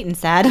you, That's sweet and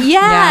sad.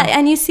 Yeah.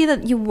 And you see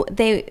that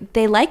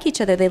they like each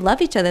other. They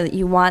love each other. That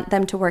you want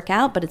them to work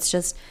out, but it's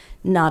just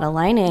not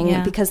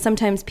aligning because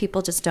sometimes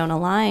people just don't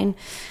align.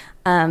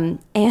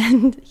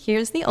 And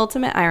here's the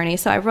ultimate irony.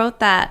 So I wrote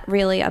that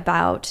really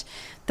about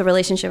the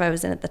relationship I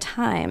was in at the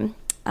time.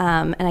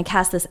 And I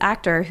cast this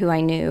actor who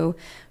I knew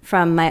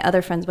from my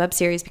other friend's web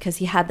series because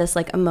he had this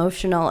like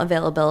emotional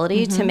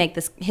availability to make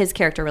his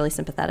character really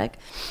sympathetic.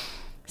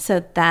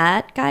 So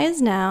that guy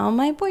is now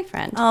my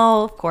boyfriend.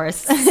 Oh, of course.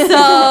 So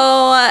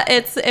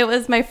it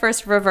was my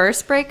first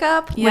reverse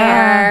breakup. Yeah,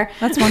 where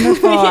that's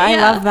wonderful. I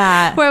love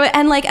that.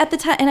 And like at the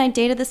time, and I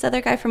dated this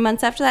other guy for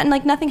months after that, and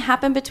like nothing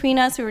happened between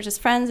us. We were just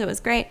friends. It was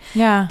great.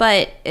 Yeah.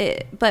 But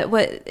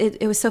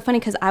it was so funny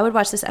because I would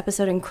watch this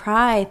episode and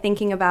cry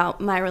thinking about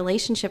my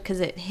relationship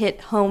because it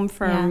hit home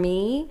for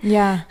me.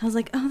 Yeah. I was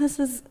like, oh, this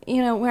is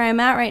where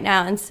I'm at right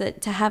now, and so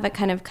to have it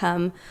kind of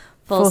come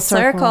full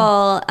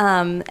circle.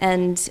 And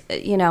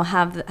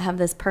have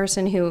this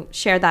person who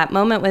shared that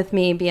moment with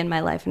me be in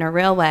my life in a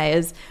real way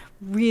is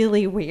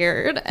really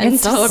weird and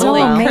It's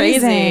totally so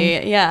crazy.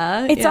 amazing.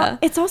 Yeah.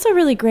 It's also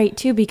really great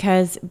too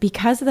because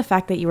of the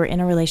fact that you were in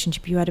a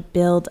relationship, you had to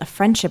build a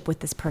friendship with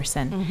this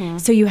person.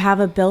 So you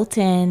have a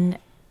built-in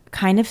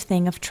kind of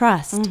thing of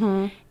trust.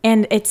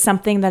 And it's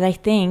something that I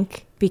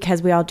think,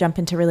 because we all jump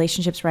into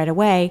relationships right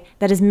away,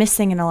 that is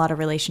missing in a lot of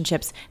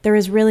relationships. There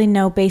is really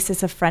no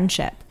basis of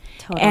friendship.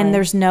 Totally. And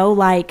there's no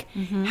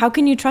how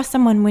can you trust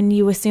someone when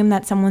you assume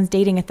that someone's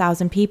dating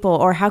 1,000 people?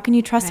 Or how can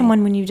you trust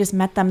someone when you just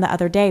met them the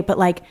other day? But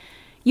like,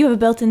 you have a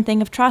built-in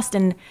thing of trust,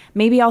 and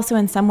maybe also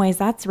in some ways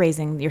that's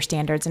raising your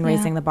standards and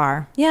raising the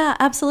bar. Yeah,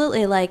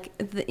 absolutely. Like,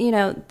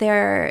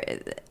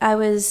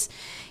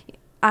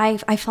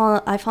 I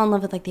fall in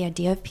love with like the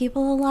idea of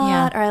people a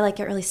lot, or I like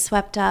get really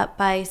swept up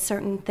by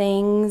certain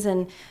things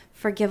and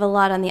forgive a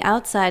lot on the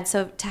outside.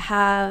 So to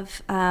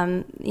have,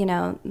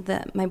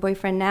 my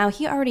boyfriend now,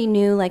 he already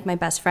knew like my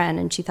best friend,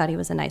 and she thought he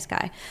was a nice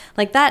guy.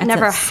 Like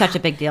that's such a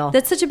big deal.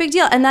 That's such a big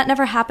deal, and that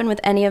never happened with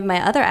any of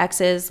my other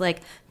exes. Like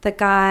the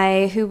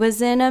guy who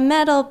was in a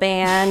metal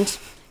band,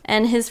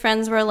 and his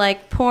friends were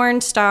like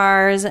porn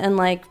stars and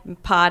like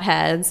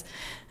potheads.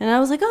 And I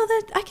was like,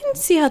 I can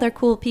see how they're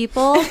cool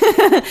people. Be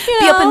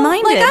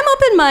open-minded. Like, I'm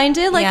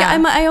open-minded. Like,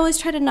 Yeah. I always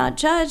try to not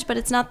judge, but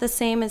it's not the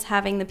same as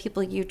having the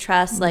people you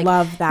trust, like,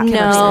 Love that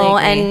know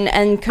person.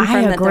 and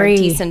confirm that they're agree.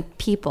 decent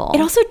people.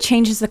 It also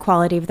changes the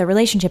quality of the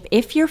relationship.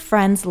 If your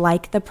friends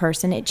like the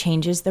person, it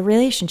changes the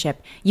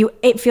relationship.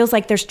 It feels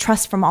like there's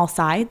trust from all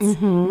sides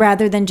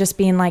rather than just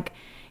being like,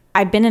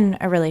 I've been in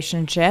a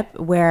relationship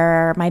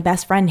where my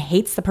best friend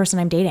hates the person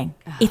I'm dating.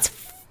 It's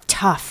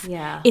tough.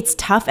 Yeah. It's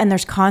tough, and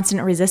there's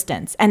constant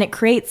resistance, and it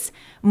creates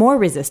more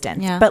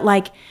resistance. Yeah. But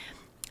like,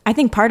 I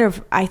think part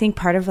of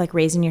like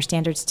raising your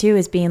standards too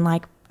is being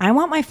like, I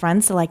want my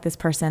friends to like this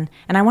person,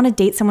 and I want to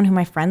date someone who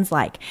my friends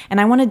like,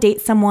 and I want to date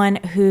someone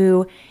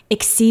who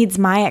exceeds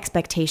my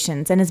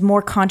expectations and is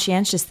more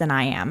conscientious than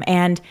I am,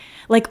 and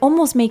like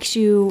almost makes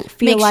you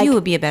feel like you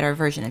would be a better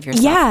version of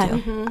yourself. Yeah.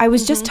 Too. I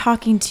was just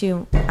talking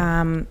to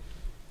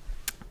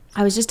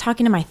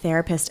my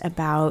therapist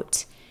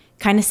about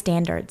kind of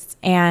standards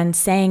and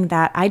saying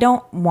that I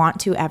don't want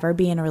to ever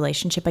be in a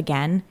relationship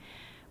again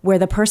where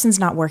the person's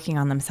not working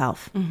on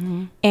themselves.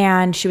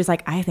 And she was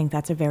like, I think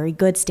that's a very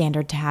good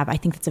standard to have. I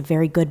think that's a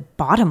very good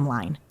bottom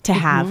line to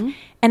have.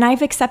 And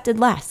I've accepted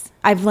less.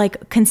 I've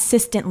like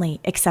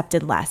consistently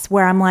accepted less,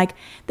 where I'm like,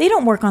 they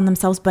don't work on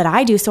themselves, but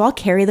I do. So I'll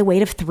carry the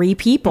weight of 3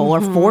 people or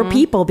 4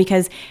 people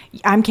because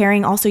I'm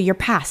carrying also your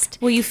past.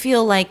 Well, you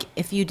feel like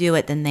if you do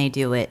it, then they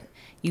do it.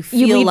 You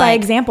lead by like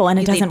example, and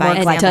it doesn't work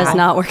like that. It does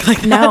not work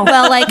like that. No.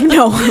 Well, like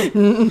No.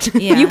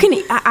 yeah. You can,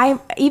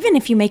 even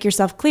if you make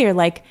yourself clear,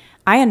 like,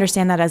 I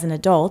understand that as an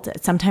adult,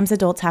 sometimes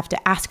adults have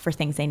to ask for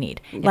things they need.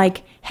 Yeah.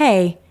 Like,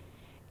 hey,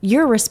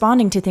 you're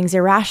responding to things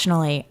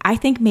irrationally. I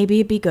think maybe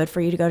it'd be good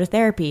for you to go to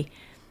therapy.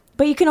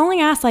 But you can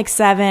only ask like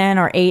 7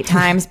 or 8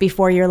 times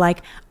before you're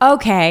like,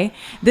 okay,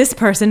 this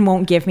person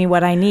won't give me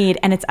what I need,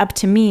 and it's up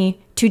to me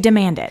to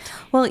demand it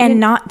and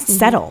not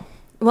settle.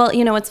 Well,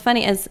 you know what's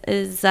funny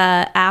is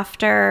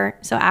after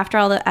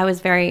all that, I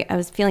was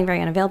feeling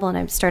very unavailable, and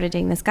I started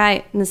dating this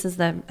guy, and this is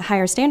the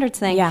higher standards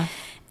thing. Yeah.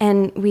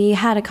 And we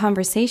had a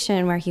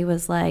conversation where he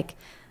was like,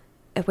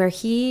 where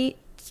he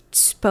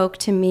spoke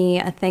to me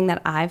a thing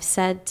that I've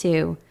said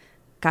to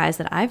guys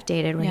that I've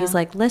dated, where he's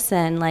like,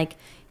 listen, like,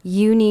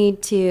 you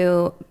need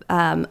to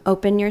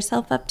open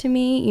yourself up to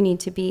me. You need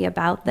to be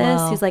about this.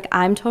 Wow. He's like,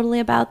 I'm totally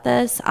about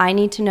this. I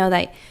need to know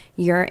that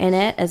you're in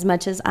it as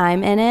much as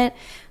I'm in it.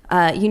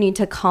 You need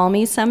to call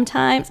me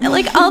sometimes. And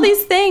like all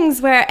these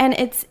things and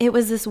it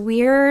was this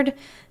weird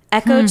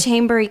echo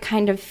chambery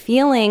kind of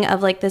feeling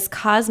of like this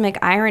cosmic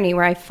irony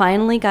where I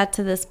finally got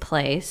to this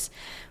place,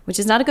 which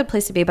is not a good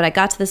place to be, but I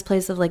got to this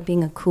place of like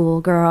being a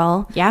cool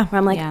girl. Yeah. Where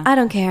I'm like, I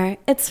don't care.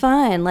 It's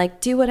fine.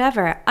 Like, do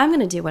whatever. I'm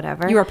going to do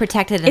whatever. You were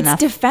protected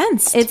enough. It's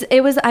defense.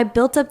 I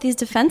built up these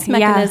defense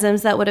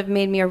mechanisms that would have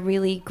made me a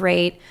really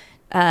great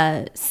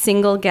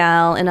single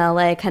gal in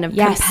LA, kind of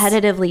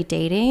competitively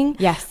dating.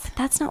 Yes. But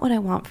that's not what I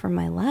want for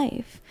my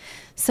life.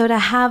 So to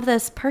have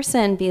this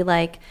person be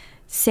like,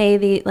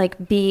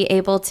 be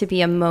able to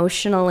be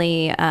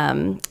emotionally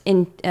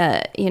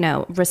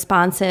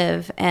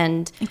responsive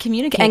and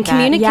communicate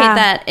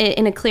that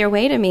in a clear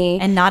way to me,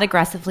 and not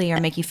aggressively or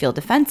make you feel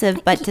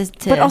defensive, but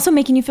but also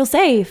making you feel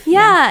safe.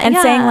 And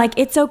saying like,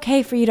 it's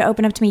okay for you to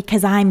open up to me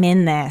because I'm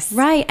in this.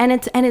 Right. And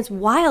it's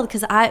wild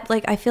because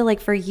I feel like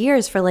for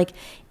years, for like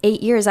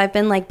 8 years, I've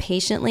been like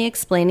patiently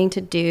explaining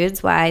to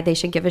dudes why they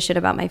should give a shit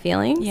about my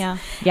feelings. Yeah.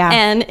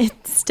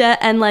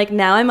 And like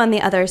now I'm on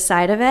the other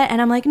side of it,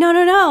 and I'm like,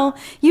 no,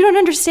 you don't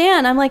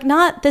understand. I'm like,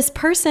 not this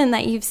person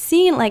that you've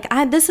seen. Like,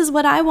 this is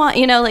what I want.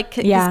 Like,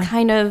 it's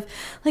kind of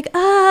like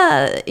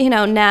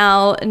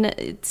now.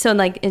 So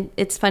like,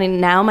 it's funny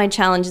now. My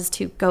challenge is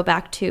to go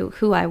back to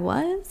who I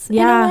was. In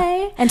a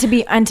way.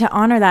 And to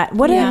honor that.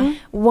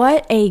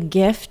 What a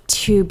gift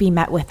to be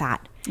met with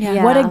that.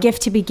 Yeah. What a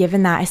gift to be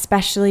given that,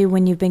 especially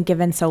when you've been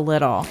given so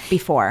little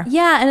before.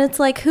 Yeah, and it's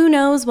like, who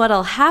knows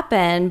what'll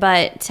happen,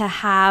 but to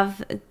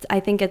have,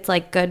 I think it's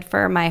like good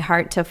for my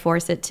heart to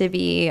force it to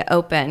be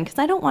open, because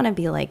I don't want to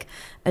be like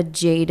a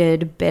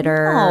jaded,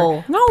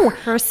 bitter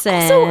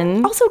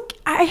person. Also,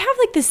 I have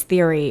like this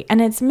theory,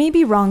 and it's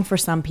maybe wrong for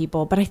some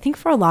people, but I think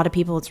for a lot of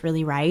people it's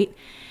really right,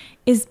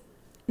 is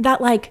that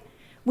like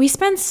we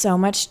spend so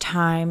much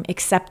time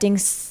accepting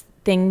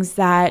things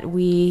that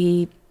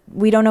we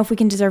don't know if we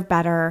can deserve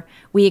better.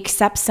 We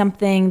accept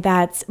something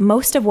that's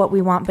most of what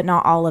we want, but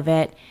not all of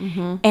it.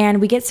 Mm-hmm. And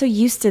we get so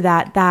used to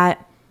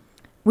that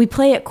we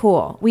play it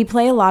cool. We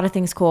play a lot of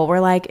things cool. We're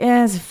like,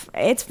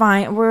 it's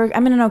fine.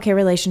 I'm in an okay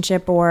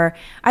relationship, or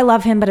I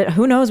love him, but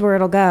who knows where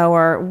it'll go,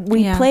 or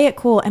we play it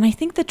cool. And I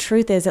think the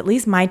truth is, at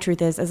least my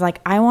truth is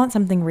like, I want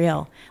something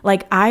real.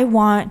 Like, I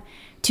want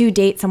to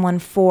date someone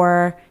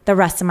for the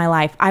rest of my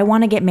life. I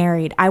want to get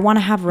married. I want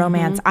to have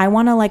romance. I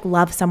want to like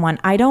love someone.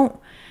 I don't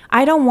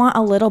want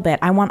a little bit.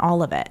 I want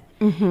all of it.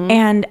 Mm-hmm.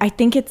 And I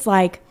think it's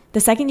like the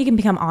second you can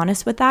become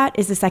honest with that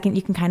is the second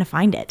you can kind of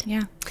find it.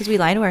 Yeah. Because we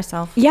lie to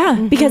ourselves. Yeah.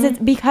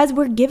 Mm-hmm. Because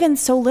we're given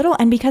so little,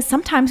 and because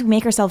sometimes we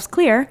make ourselves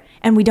clear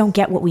and we don't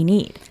get what we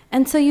need.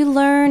 And so you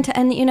learn to,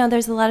 and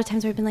there's a lot of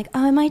times where I've been like,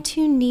 oh, am I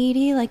too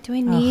needy? Like, do I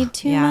need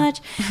too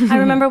much? I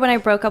remember when I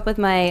broke up with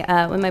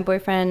my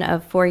boyfriend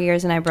of 4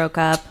 years, and I broke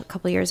up a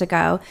couple years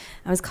ago,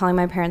 I was calling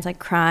my parents, like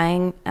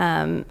crying.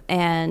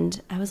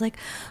 And I was like,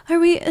 are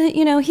we,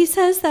 he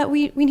says that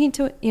we need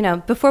to,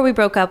 before we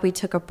broke up, we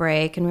took a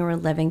break and we were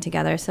living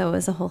together. So it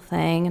was a whole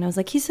thing. And I was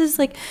like, he says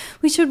like,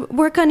 we should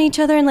work on each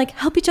other and like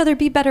help each other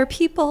be better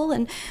people.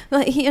 And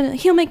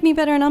he'll make me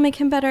better and I'll make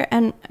him better.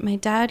 And my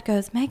dad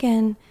goes,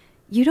 Megan,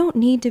 you don't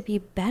need to be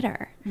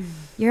better.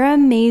 You're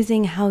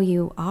amazing how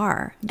you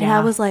are. Yeah. And I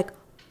was like,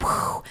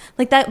 whew,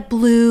 like that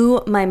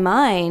blew my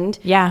mind.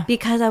 Yeah.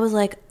 Because I was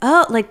like,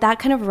 oh, like that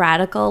kind of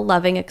radical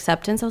loving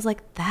acceptance. I was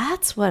like,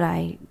 that's what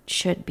I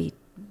should be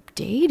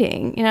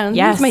dating, you know.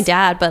 Yes. He's my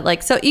dad, but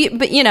like, so,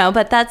 but you know,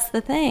 but that's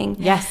the thing.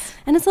 Yes.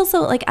 And it's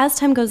also like, as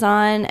time goes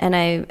on and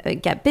I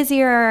get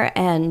busier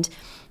and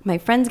my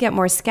friends get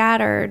more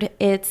scattered,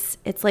 it's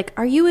like,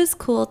 are you as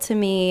cool to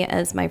me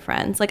as my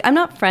friends? Like, I'm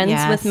not friends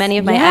with many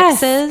of my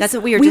exes. That's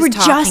what we were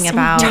just talking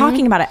about.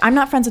 Talking about it. I'm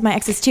not friends with my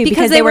exes too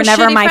because they were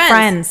never my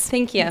friends.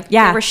 Thank you.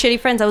 Yeah. They were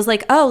shitty friends. I was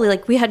like, oh,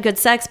 like we had good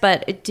sex,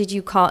 but did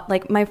you call,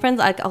 like my friends,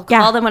 I'll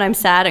call them when I'm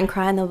sad and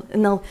cry, and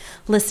they'll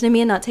listen to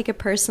me and not take it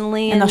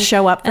personally. And they'll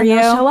show up for you.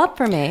 They'll show up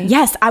for me.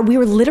 Yes. We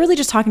were literally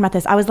just talking about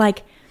this. I was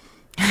like,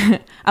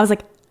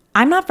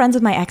 I'm not friends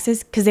with my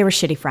exes because they were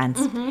shitty friends.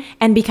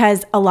 And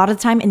because a lot of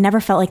the time it never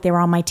felt like they were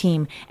on my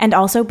team. And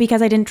also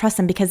because I didn't trust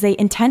them because they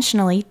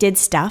intentionally did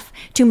stuff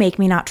to make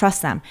me not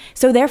trust them.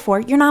 So therefore,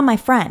 you're not my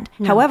friend.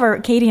 No. However,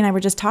 Katie and I were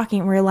just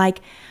talking and we were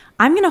like,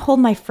 I'm going to hold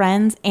my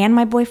friends and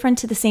my boyfriend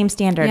to the same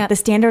standard. Yep. The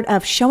standard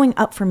of showing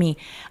up for me,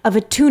 of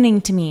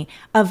attuning to me,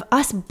 of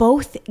us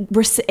both.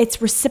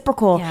 It's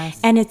reciprocal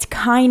and it's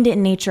kind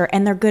in nature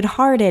and they're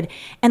good-hearted.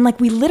 And like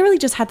we literally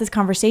just had this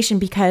conversation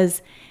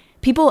because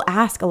people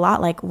ask a lot,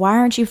 like, why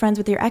aren't you friends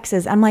with your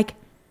exes? I'm like,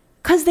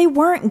 because they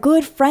weren't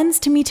good friends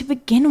to me to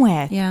begin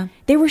with. Yeah.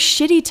 They were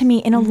shitty to me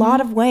in a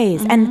lot of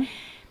ways. And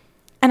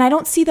I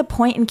don't see the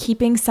point in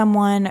keeping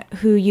someone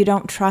who you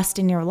don't trust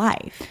in your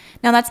life.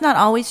 Now, that's not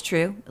always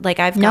true. Like,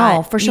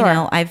 for sure. You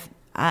know,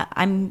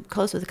 I'm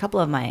close with a couple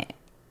of my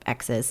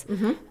exes.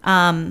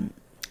 But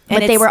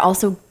they were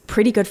also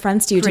pretty good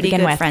friends to you to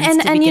begin with.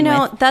 And you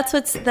know, that's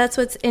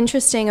what's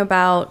interesting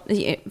about,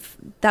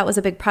 that was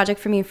a big project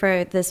for me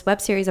for this web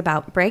series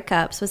about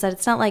breakups, was that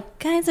it's not like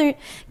guys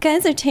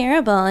are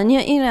terrible and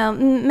you know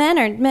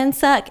men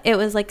suck. It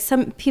was like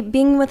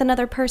being with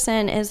another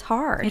person is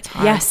hard. It's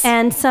hard. Yes.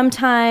 And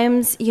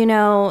sometimes, you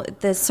know,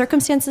 the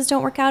circumstances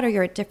don't work out or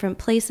you're at different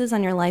places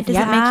on your life. It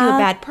doesn't make you a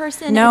bad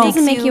person. No. It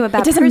doesn't make you a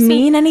bad person. It doesn't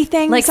mean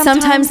anything. Like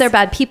sometimes they're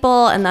bad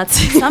people and that's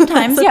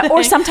sometimes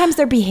or sometimes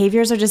their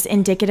behaviors are just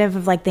indicative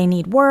of like they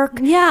need work.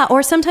 Yeah,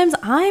 or sometimes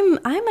I'm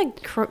a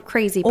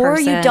crazy person. Or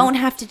you don't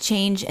have to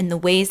change, and the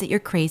ways that you're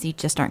crazy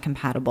just aren't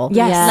compatible.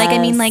 Yes. Like,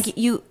 I mean, like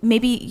you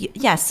maybe,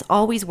 yes,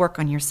 always work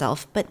on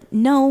yourself, but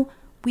no,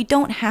 we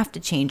don't have to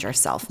change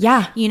ourselves.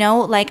 Yeah. You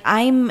know, like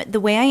the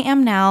way I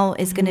am now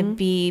is going to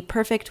be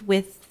perfect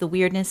with the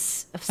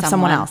weirdness of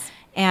someone else.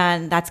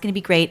 And that's going to be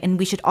great. And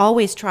we should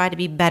always try to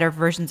be better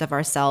versions of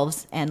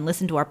ourselves and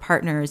listen to our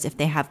partners if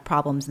they have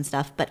problems and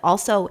stuff. But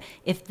also,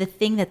 if the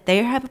thing that they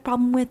have a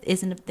problem with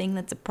isn't a thing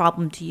that's a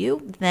problem to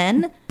you,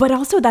 then... But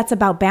also, that's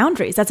about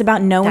boundaries. That's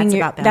about knowing...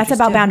 That's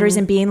about boundaries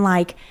and being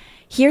like,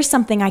 here's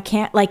something I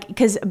can't... Like,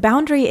 because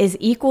boundary is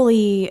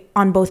equally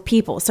on both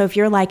people. So if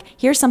you're like,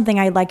 here's something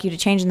I'd like you to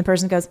change, and the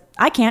person goes,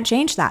 I can't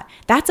change that.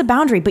 That's a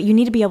boundary, but you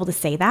need to be able to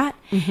say that.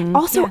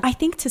 Also, I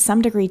think to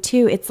some degree,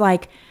 too, it's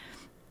like...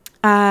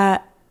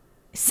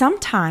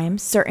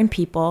 sometimes certain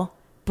people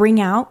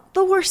bring out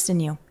the worst in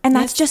you. And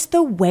that's just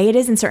the way it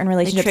is in certain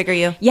relationships. They trigger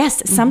you.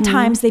 Yes.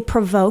 Sometimes they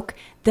provoke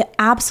the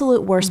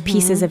absolute worst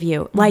pieces of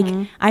you. Like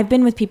I've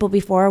been with people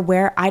before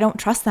where I don't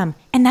trust them.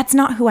 And that's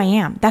not who I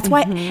am. That's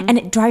why, and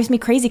it drives me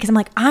crazy because I'm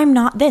like, I'm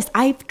not this.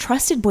 I've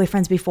trusted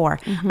boyfriends before.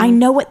 I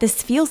know what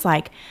this feels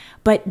like.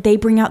 But they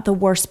bring out the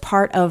worst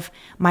part of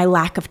my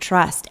lack of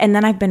trust. And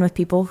then I've been with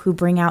people who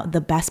bring out the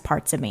best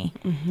parts of me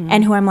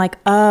and who I'm like,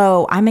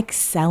 oh, I'm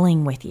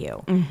excelling with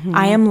you.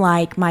 I am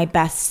like my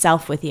best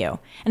self with you.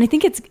 And I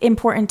think it's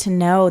important to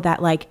know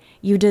that like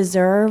you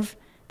deserve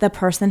the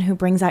person who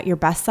brings out your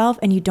best self,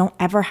 and you don't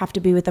ever have to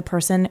be with the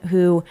person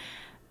who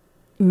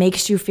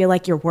makes you feel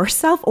like your worst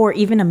self, or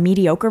even a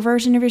mediocre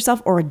version of yourself,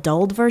 or a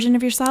dulled version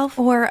of yourself.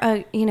 Or,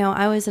 you know,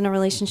 I was in a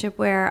relationship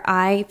where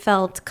I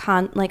felt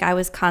like I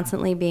was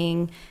constantly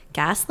being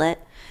gaslit.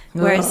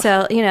 Where,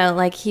 so, you know,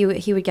 like he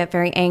would get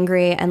very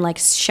angry and like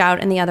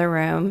shout in the other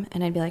room,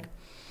 and I'd be like,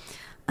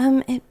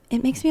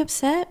 it makes me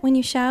upset when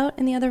you shout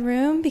in the other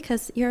room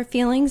because your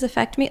feelings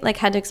affect me. Like,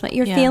 had to explain,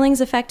 your feelings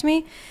affect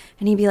me.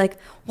 And he'd be like,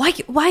 why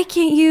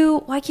can't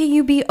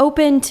you be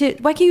open to,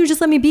 why can't you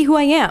just let me be who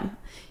I am?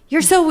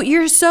 You're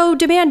so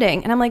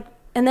demanding. And I'm like,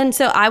 and then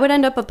so I would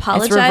end up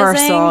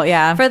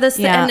apologizing for this.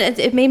 Yeah. And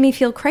it made me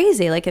feel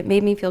crazy. Like, it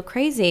made me feel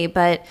crazy.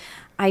 But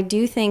I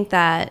do think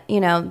that, you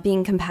know,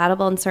 being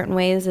compatible in certain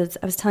ways is,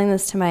 I was telling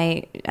this to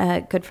my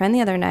good friend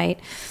the other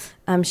night.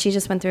 She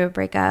just went through a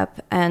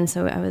breakup. And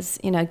so I was,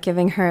 you know,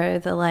 giving her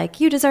the,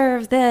 like, you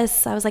deserve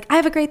this. I was like, I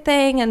have a great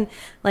thing. And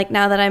like,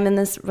 now that I'm in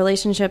this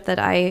relationship that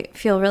I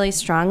feel really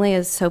strongly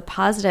is so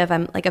positive,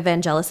 I'm like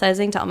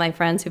evangelizing to all my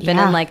friends who've been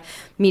in like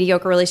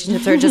mediocre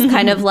relationships or just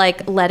kind of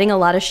like letting a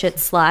lot of shit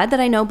slide that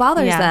I know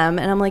bothers them.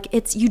 And I'm like,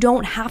 you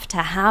don't have to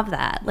have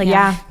that. Like,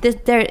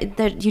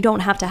 you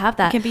don't have to have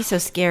that. It can be so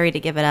scary to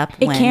give it up.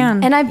 It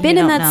can. And I've been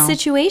in that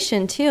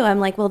situation too. I'm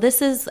like, well,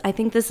 I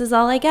think this is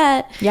all I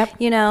get. Yep.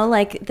 You know,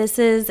 like this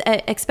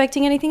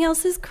expecting anything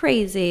else is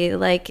crazy.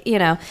 Like, you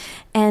know,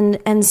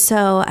 and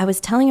so I was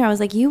telling her, I was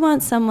like, you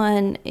want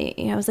someone,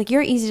 you know, I was like,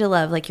 you're easy to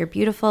love. Like, you're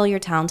beautiful, you're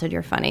talented,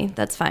 you're funny.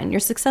 That's fine. You're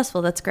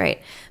successful. That's great.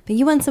 But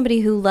you want somebody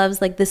who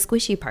loves like the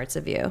squishy parts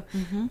of you.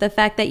 The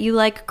fact that you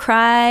like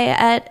cry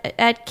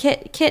at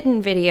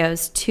kitten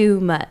videos too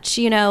much,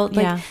 you know,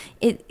 like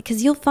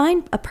because you'll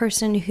find a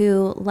person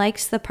who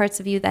likes the parts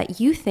of you that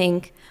you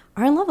think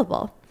are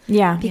unlovable.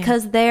 Yeah.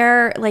 Because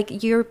they're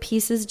like, your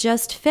pieces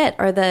just fit,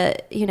 or the,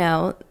 you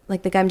know,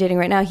 like the guy I'm dating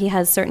right now, he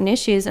has certain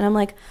issues. And I'm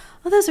like,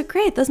 oh, those are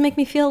great. Those make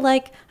me feel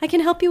like I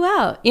can help you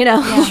out. You know,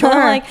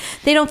 like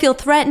they don't feel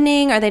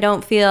threatening, or they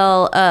don't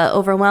feel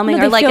overwhelming,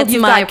 or like it's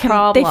my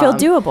problem. They feel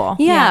doable.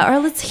 Yeah.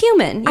 Or it's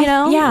human, you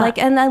know? Like,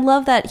 and I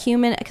love that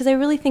human, because I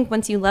really think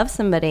once you love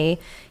somebody,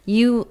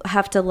 you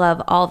have to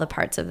love all the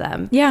parts of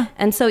them. Yeah.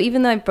 And so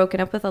even though I've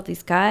broken up with all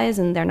these guys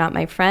and they're not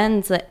my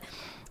friends, that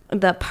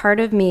the part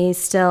of me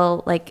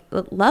still like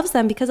loves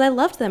them because I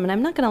loved them, and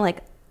I'm not going to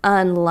like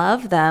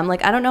unlove them.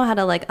 Like, I don't know how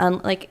to like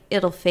like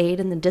it'll fade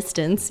in the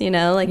distance, you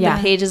know, like the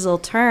pages will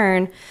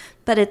turn,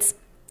 but it's,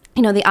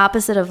 you know, the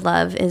opposite of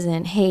love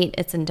isn't hate,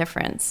 it's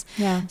indifference.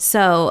 Yeah.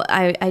 So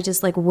I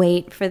just like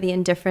wait for the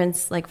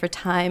indifference, like for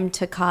time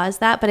to cause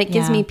that, but it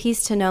gives me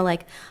peace to know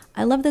like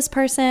I love this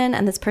person,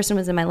 and this person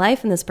was in my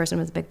life, and this person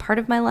was a big part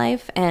of my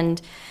life.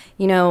 And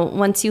you know,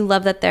 once you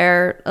love that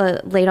they're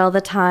late all the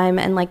time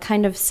and like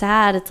kind of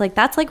sad, it's like,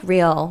 that's like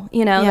real,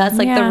 you know, that's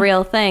like the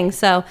real thing.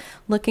 So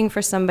looking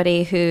for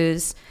somebody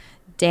whose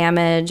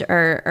damage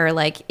or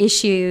like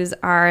issues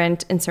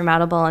aren't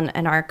insurmountable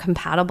and are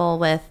compatible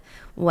with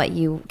what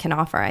you can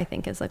offer, I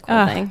think is a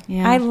cool thing.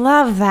 Yeah. I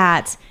love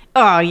that.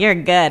 Oh, you're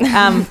good.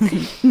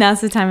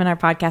 Now's the time in our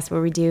podcast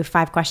where we do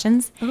 5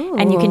 questions. Ooh.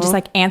 And you can just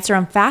like answer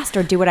them fast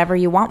or do whatever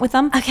you want with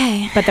them.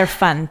 Okay. But they're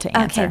fun to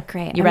answer. Okay,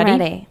 great. You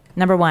ready?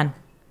 Number 1.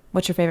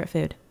 What's your favorite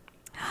food?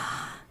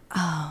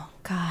 Oh,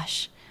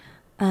 gosh.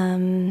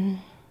 Favorite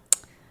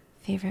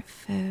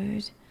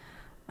food.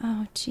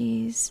 Oh,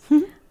 geez.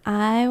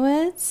 I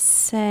would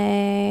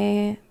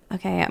say,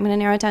 okay, I'm going to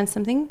narrow it down to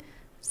something.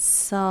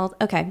 Salt.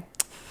 Okay.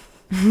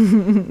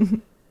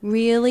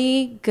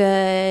 Really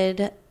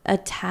good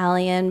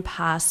Italian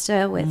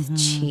pasta with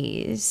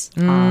cheese.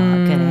 Oh,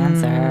 good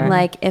answer.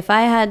 Like if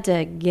I had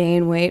to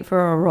gain weight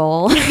for a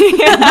roll. She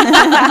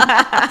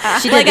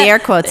did like the air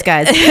quotes,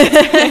 guys.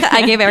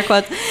 I gave air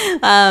quotes.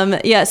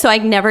 Yeah, so I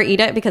never eat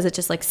it because it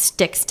just like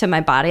sticks to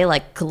my body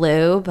like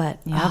glue, but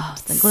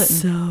it's the gluten.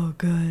 So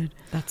good.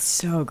 That's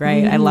so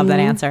great. I love that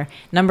answer.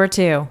 Number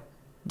 2,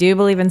 do you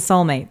believe in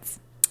soulmates?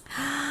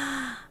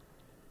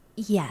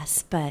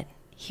 Yes, but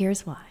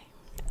here's why.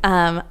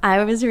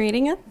 I was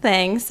reading a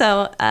thing.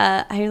 So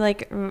I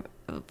like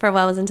for a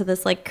while was into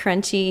this like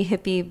crunchy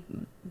hippie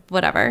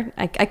whatever.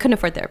 I couldn't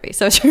afford therapy.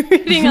 So I was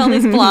reading all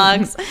these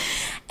blogs.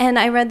 And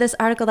I read this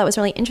article that was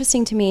really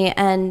interesting to me.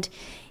 And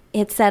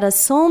it said a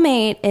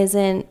soulmate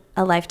isn't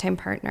a lifetime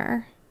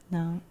partner.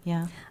 No,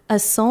 yeah. A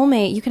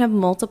soulmate, you can have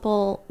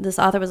multiple, this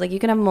author was like, you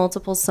can have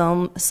multiple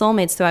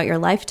soulmates throughout your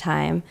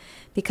lifetime,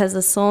 because a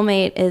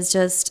soulmate is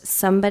just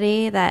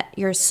somebody that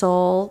your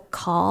soul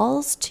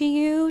calls to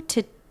you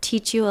to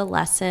teach you a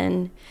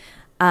lesson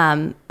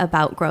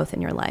about growth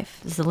in your life.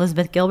 This is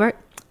Elizabeth Gilbert?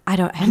 I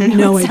don't have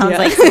no idea. Sounds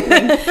like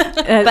something.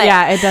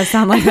 Yeah, it does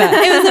sound like that.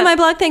 It was in my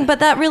blog thing, but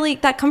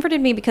that comforted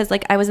me, because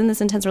like I was in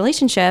this intense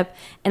relationship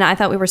and I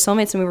thought we were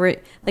soulmates, and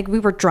we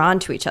were drawn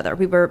to each other.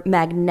 We were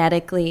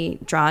magnetically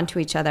drawn to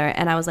each other,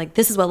 and I was like,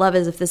 this is what love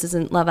is. If this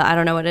isn't love, I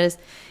don't know what it is.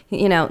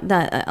 You know,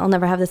 that I'll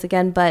never have this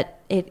again. But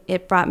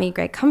it brought me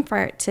great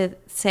comfort to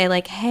say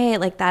like, hey,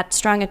 like that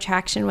strong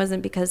attraction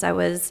wasn't because I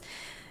was,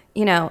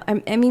 you know,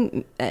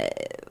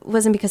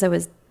 wasn't because I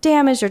was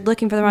damaged or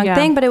looking for the wrong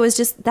thing, but it was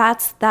just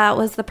that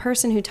was the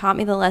person who taught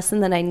me the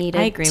lesson that I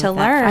needed to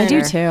learn. I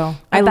do too.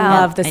 I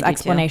love this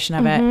explanation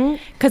of it,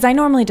 because I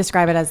normally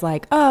describe it as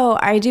like, oh,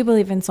 I do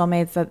believe in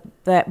soulmates,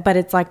 but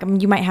it's like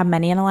you might have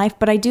many in a life,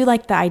 but I do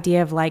like the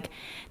idea of like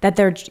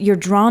that you're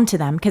drawn to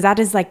them, because that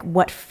is like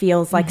what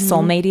feels like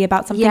soulmatey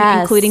about something,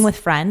 including with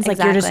friends. Like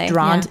you're just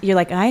drawn. You're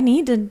like, I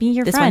need to be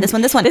your friend. This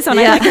one. I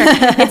like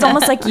her. It's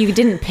almost like you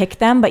didn't pick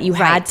them, but you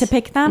had to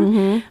pick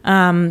them.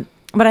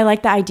 But I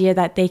like the idea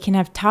that they can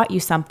have taught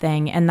you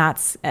something, and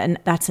that's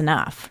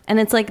enough. And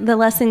it's like the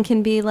lesson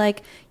can be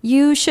like,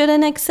 you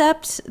shouldn't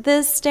accept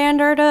this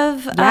standard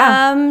of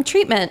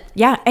treatment.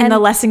 Yeah, and the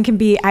lesson can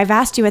be, I've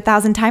asked you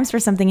 1,000 times for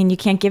something and you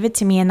can't give it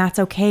to me, and that's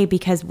okay,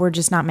 because we're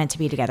just not meant to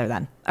be together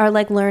then. Or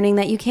like learning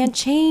that you can't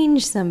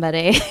change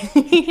somebody,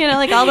 you know,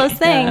 like all those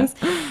things.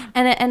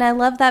 And I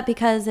love that,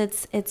 because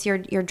it's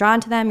you're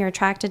drawn to them, you're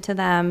attracted to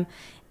them.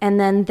 And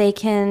then they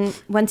can,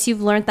 once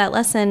you've learned that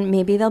lesson,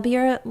 maybe they'll be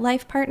your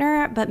life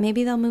partner, but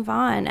maybe they'll move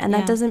on. And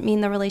that doesn't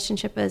mean the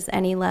relationship is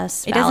any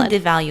less valid.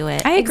 It doesn't devalue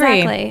it. I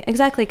agree.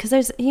 Exactly. Because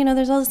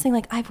there's all this thing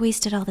like, I've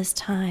wasted all this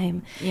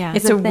time. Yeah.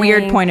 It's a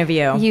weird point of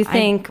view. You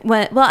think,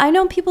 well, I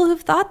know people who've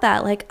thought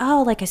that, like,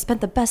 oh, like I spent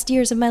the best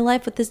years of my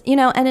life with this, you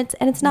know, and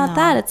it's not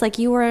that. It's like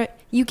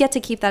you get to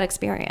keep that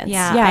experience.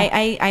 Yeah.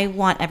 I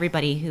want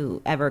everybody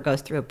who ever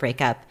goes through a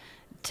breakup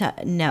to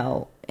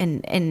know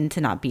and to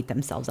not beat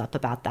themselves up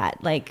about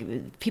that.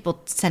 Like,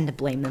 people tend to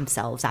blame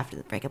themselves after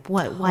the breakup.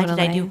 Why did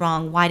I do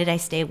wrong? Why did I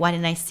stay? Why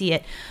didn't I see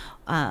it?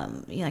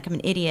 Like, I'm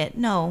an idiot.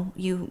 No,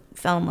 you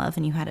fell in love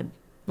and you had a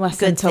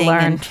lesson to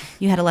learn.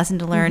 You had a lesson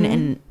to learn,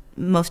 and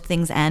most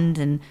things end,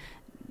 and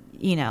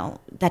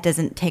that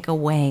doesn't take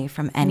away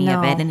from any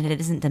of it, and it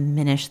doesn't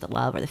diminish the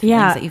love or the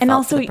feelings that you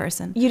felt for the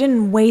person. You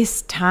didn't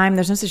waste time.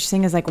 There's no such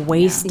thing as like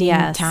wasting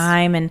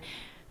time. And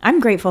I'm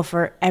grateful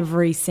for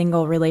every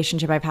single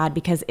relationship I've had,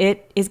 because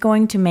it is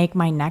going to make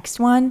my next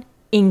one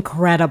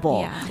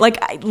incredible. Yeah.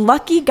 Like,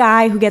 lucky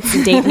guy who gets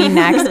to date me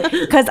next,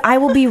 because I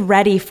will be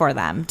ready for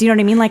them. Do you know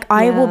what I mean? Like,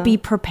 I will be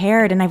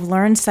prepared, and I've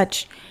learned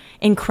such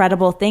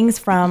incredible things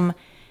from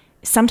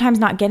sometimes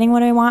not getting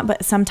what I want,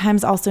 but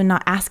sometimes also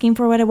not asking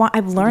for what I want.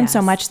 I've learned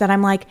so much that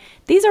I'm like,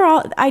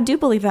 I do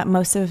believe that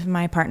most of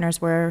my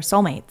partners were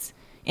soulmates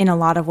in a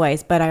lot of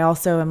ways, but I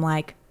also am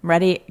like,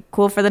 ready,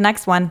 cool for the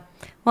next one.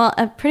 Well,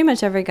 pretty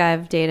much every guy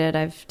I've dated,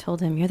 I've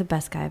told him, you're the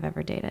best guy I've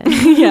ever dated.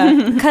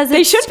 Because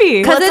they should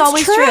be. Because it's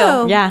always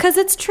true. Yeah. Because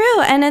it's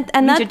true. And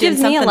that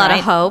gives me a lot of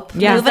hope.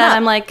 Yeah. That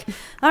I'm like,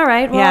 all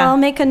right, well, I'll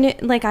make a new,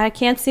 like, I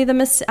can't see the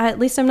mistake. At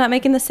least I'm not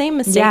making the same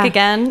mistake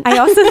again. I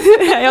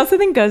also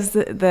think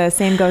the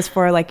same goes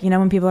for, like,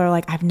 when people are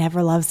like, I've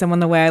never loved someone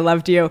the way I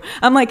loved you.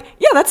 I'm like,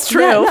 yeah, that's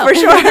true, for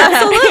sure.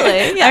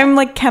 Absolutely. Yeah. I'm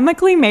like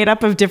chemically made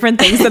up of different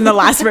things than the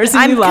last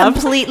person you loved. I'm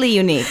completely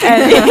unique.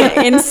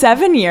 And in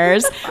 7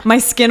 years, my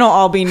skin will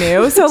all be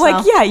new. So,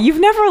 like, yeah, you've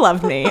never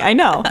loved me. I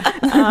know.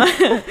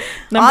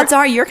 Odds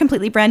are you're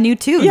completely brand new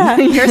too. Yeah.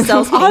 Your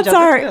cells change. Odds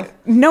are,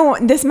 no,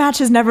 this match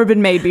has never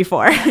been made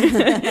before.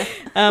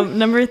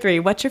 Number 3,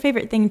 what's your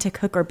favorite thing to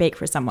cook or bake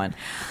for someone?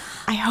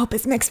 I hope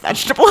it's mixed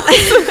vegetables.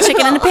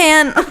 Chicken in a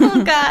pan.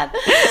 Oh, God.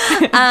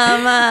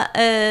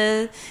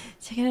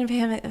 Chicken in a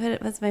pan.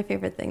 What's my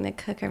favorite thing to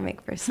cook or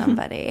make for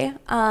somebody?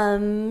 Let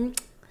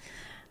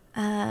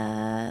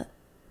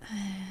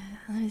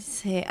me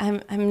see.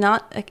 I'm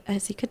not,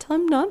 as you could tell,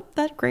 I'm not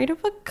that great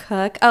of a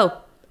cook.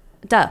 Oh,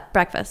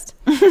 breakfast.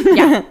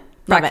 Yeah,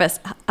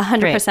 breakfast.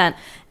 100%.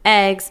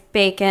 Eggs,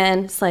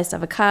 bacon, sliced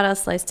avocado,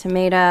 sliced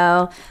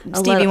tomato.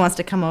 Stevie wants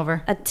to come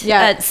over.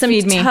 Some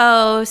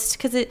toast,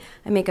 because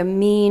I make a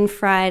mean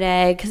fried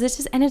egg, because it's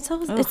just, and it's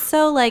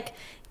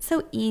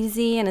so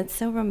easy, and it's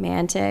so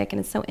romantic, and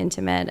it's so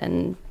intimate,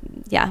 and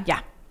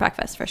yeah,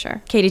 breakfast for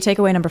sure. Katie,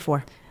 takeaway number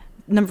 4.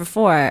 Number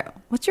 4,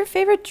 what's your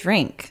favorite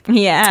drink?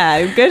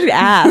 Yeah, good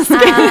ask.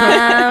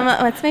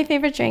 What's my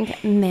favorite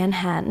drink?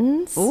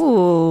 Manhattans.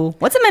 Ooh,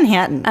 what's a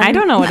Manhattan? I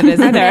don't know what it is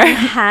either.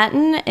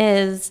 Manhattan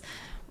is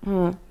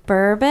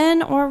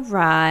bourbon or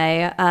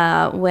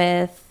rye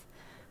with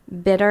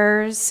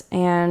bitters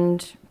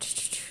and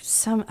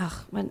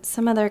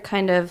some other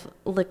kind of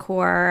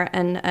liqueur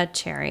and a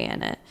cherry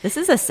in it. This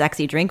is a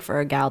sexy drink for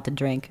a gal to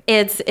drink.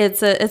 It's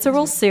a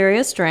real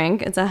serious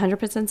drink. It's 100%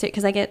 serious,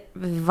 because I get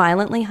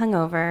violently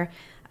hungover.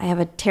 I have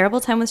a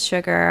terrible time with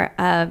sugar.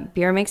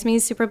 Beer makes me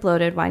super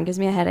bloated. Wine gives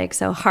me a headache.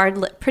 So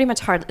pretty much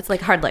hard. It's like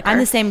hard liquor. I'm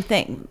the same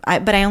thing,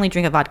 but I only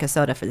drink a vodka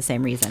soda for the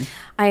same reason.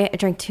 I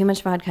drank too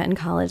much vodka in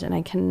college, and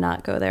I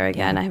cannot go there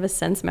again. I have a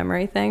sense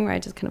memory thing where I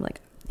just kind of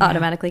like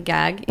automatically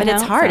gag. But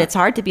it's hard. So. It's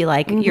hard to be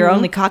like, your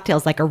only cocktail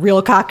is like a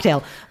real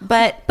cocktail.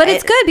 But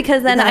it's good,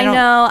 because then I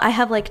know I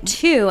have like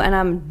 2 and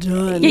I'm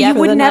done. Yeah, you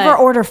would never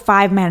order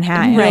 5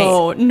 Manhattans.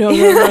 Right. No.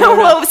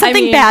 Well,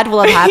 something bad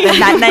will have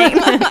happened that night.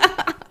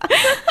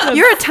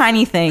 You're a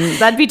tiny thing.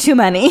 That'd be too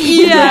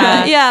many.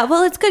 Yeah.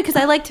 Well, it's good, because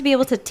I like to be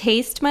able to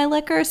taste my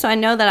liquor, so I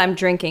know that I'm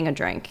drinking a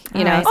drink.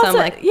 You know, so I'm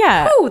like,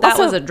 oh, that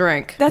was a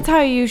drink. That's how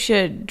you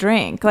should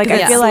drink. Like,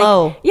 I feel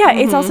slow. Like,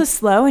 it's also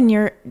slow, and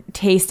you're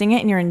tasting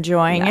it and you're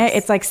enjoying it.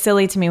 It's like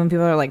silly to me when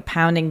people are like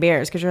pounding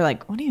beers, because you're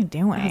like, what are you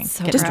doing?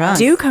 Just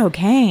do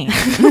cocaine.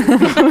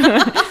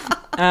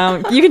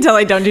 You can tell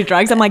I don't do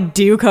drugs. I'm like,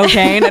 do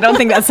cocaine. I don't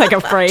think that's like a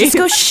phrase. Just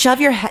go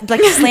shove your head,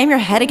 like slam your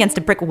head against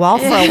a brick wall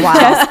for a while.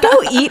 Just go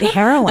eat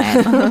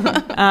heroin.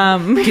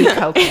 Do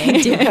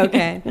cocaine. Do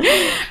cocaine.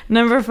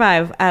 Number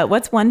 5,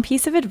 what's one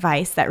piece of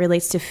advice that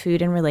relates to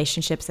food and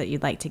relationships that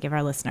you'd like to give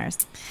our listeners?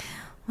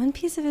 One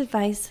piece of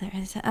advice there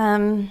is,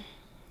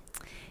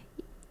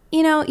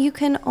 you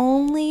can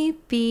only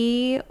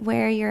be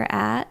where you're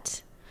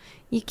at.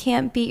 You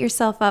can't beat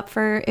yourself up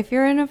for, if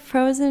you're in a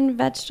frozen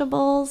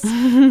vegetables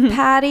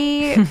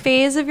patty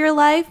phase of your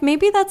life,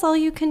 maybe that's all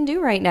you can do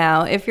right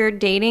now. If you're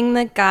dating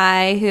the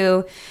guy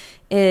who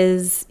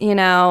is, he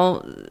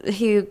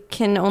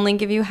can only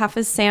give you half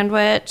his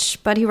sandwich,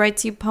 but he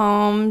writes you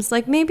poems,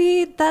 like,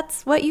 maybe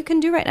that's what you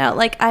can do right now.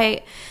 Like,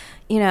 when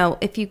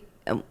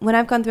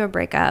I've gone through a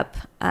breakup,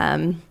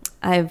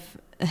 I've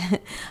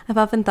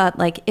often thought,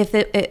 like,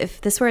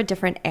 if this were a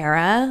different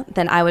era,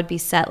 then I would be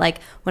set. Like,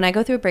 when I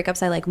go through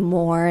breakups, I like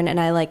mourn, and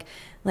I like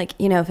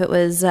if it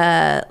was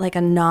like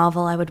a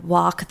novel, I would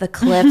walk the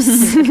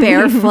cliffs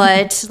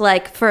barefoot,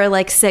 like, for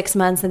like 6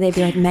 months, and they'd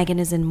be like, Megan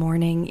is in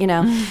mourning,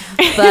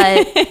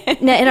 But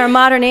in our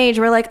modern age,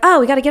 we're like, oh,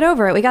 we got to get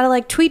over it. We got to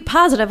like tweet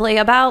positively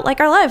about like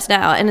our lives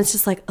now, and it's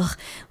just like, ugh,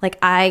 like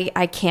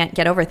I can't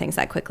get over things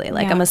that quickly.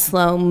 Like, I'm a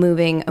slow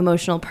moving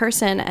emotional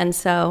person, and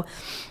so.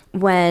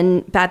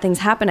 when bad things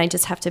happen, I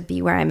just have to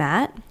be where I'm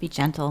at. Be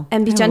gentle.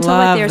 And be I gentle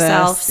love with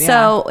yourself. this,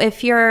 So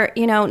if you're,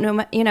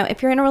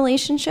 if you're in a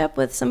relationship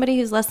with somebody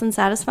who's less than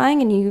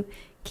satisfying and you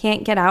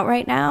can't get out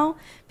right now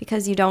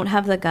because you don't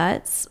have the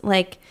guts,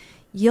 like,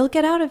 you'll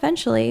get out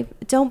eventually.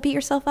 Don't beat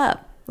yourself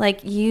up.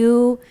 Like,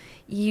 you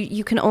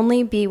can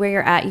only be where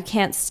you're at. You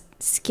can't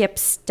skip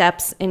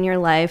steps in your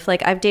life.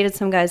 Like, I've dated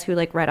some guys who,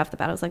 like, right off the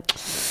bat, I was like,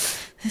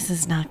 this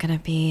is not going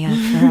to be a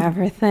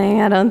forever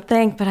thing, I don't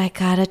think, but I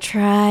got to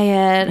try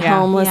it. Yeah.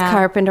 Homeless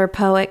carpenter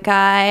poet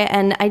guy.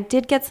 And I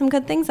did get some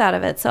good things out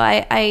of it. So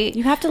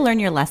you have to learn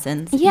your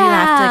lessons. Yeah. You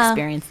have to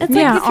experience it. It's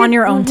like on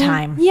your own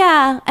time.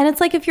 Yeah. And it's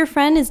like if your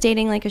friend is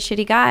dating like a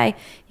shitty guy,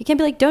 you can't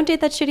be like, don't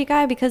date that shitty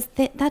guy because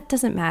that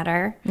doesn't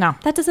matter. No.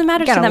 That doesn't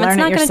matter You to gotta them.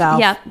 learn it yourself.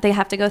 Yeah, they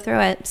have to go through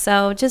it.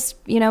 So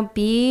just,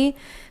 be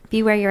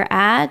where you're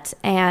at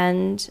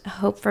and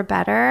hope for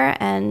better.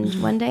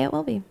 And one day it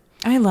will be.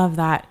 I love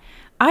that.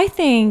 I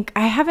think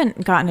I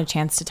haven't gotten a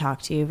chance to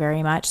talk to you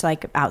very much,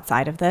 like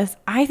outside of this.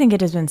 I think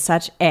it has been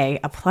such a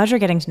pleasure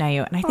getting to know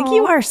you. And I think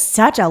you are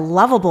such a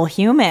lovable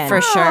human. For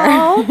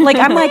sure. Like,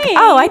 I'm like,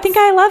 oh, I think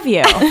I love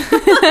you.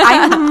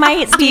 I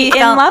might be in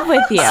love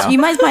with you. You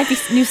might be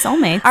new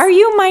soulmates. Are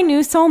you my new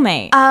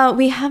soulmate?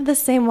 We have the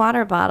same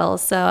water bottle.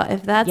 So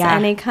if that's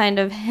any kind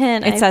of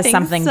hint, It says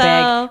something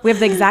big. We have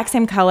the exact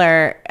same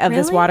color of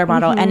this Really? water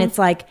bottle. And it's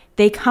like,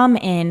 they come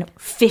in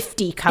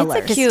 50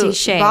 colors. It's a cute 50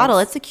 shades. bottle.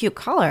 It's a cute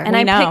color. And We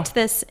I know. picked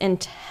this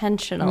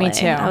intentionally. Me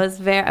too. I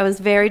was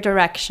very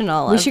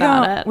directional We should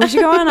about go. it. We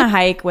should go on a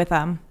hike with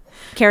them.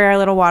 Carry our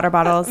little water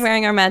bottles.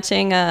 Wearing our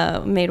matching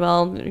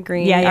Madewell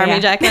green Yeah, army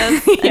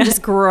jackets and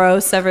just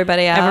gross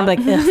everybody out. Everyone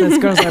be like, ugh, those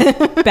girls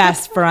are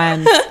best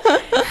friends.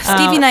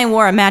 Stevie and I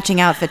wore a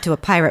matching outfit to a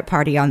pirate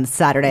party on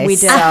Saturday. We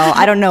did. So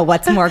I don't know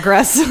what's more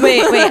gross.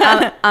 wait,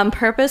 on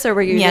purpose, or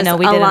were you? Yeah, just no,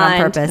 we did it on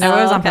aligned? purpose. No,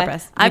 it was on okay.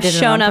 purpose. I've We did it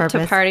shown on up to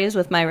purpose. parties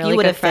with my really You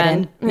would good have fit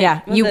friend. in. Yeah,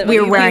 We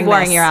were wearing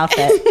wearing your this.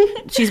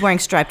 outfit. She's wearing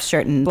striped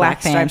shirt and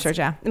black black striped pants. shirt.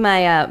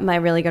 Yeah. My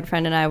really good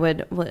friend and I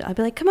I'd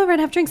be like, come over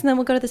and have drinks, and then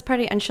we'll go to this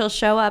party, and she'll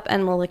show up,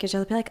 and we'll look at each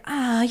other and be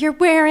like, you're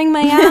wearing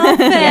my outfit.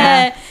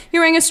 Yeah.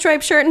 You're wearing a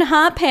striped shirt and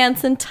hot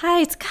pants and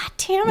tights. God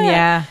damn it.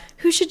 Yeah.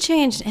 Who should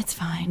change? It's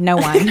fine. No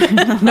one.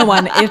 No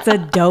one. It's a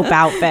dope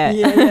outfit.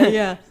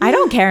 Yeah. I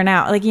don't care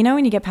now. Like,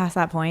 when you get past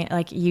that point,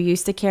 like, you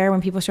used to care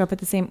when people show up with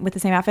the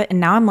same outfit, and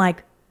now I'm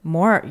like,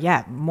 more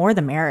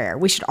the merrier.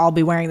 We should all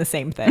be wearing the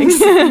same things.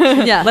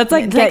 Yeah. Let's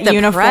Take get the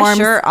uniforms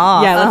pressure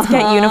off. Yeah, let's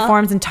get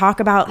uniforms and talk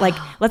about, like,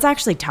 let's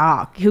actually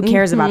talk. Who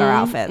cares about our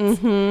outfits?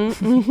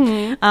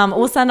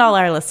 We'll send all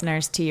our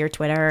listeners to your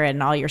Twitter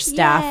and all your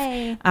stuff.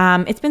 Yay.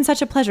 It's been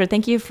such a pleasure.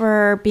 Thank you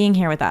for being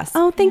here with us.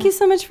 Oh, thank you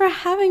so much for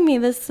having me.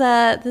 This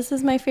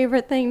is my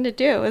favorite thing to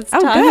do. It's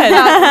talk good.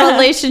 about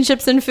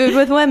relationships and food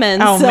with women.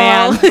 Oh, So-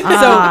 man.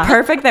 So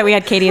perfect that we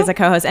had Katie as a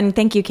co-host. And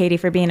thank you, Katie,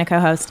 for being a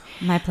co-host.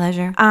 My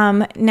pleasure.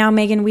 Now,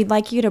 Megan, we'd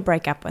like you to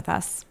break up with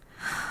us.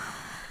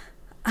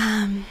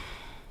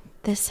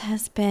 This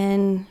has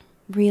been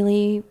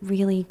really,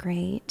 really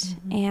great.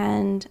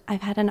 And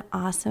I've had an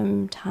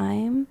awesome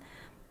time,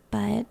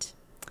 but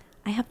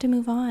I have to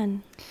move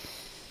on.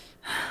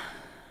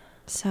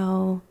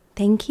 So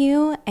thank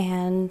you.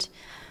 And,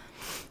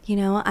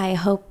 I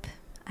hope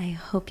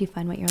you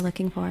find what you're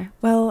looking for.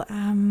 Well,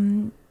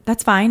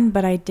 that's fine,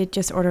 but I did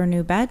just order a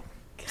new bed.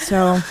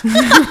 So, Damn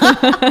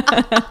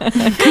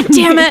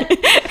it.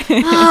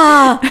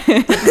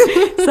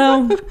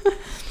 so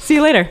see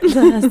you later.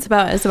 It's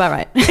about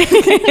right.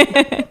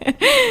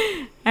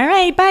 All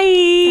right,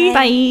 bye.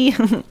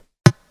 Bye.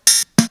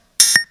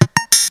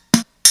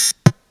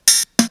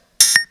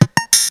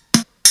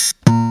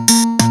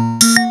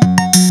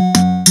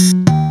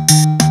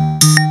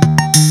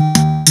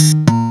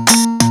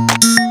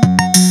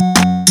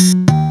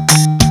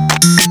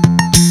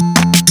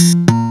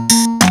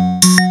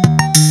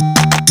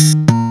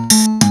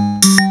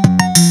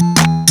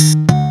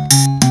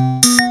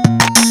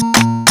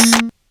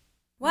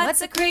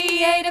 What's a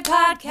Creative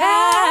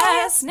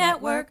Podcast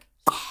Network?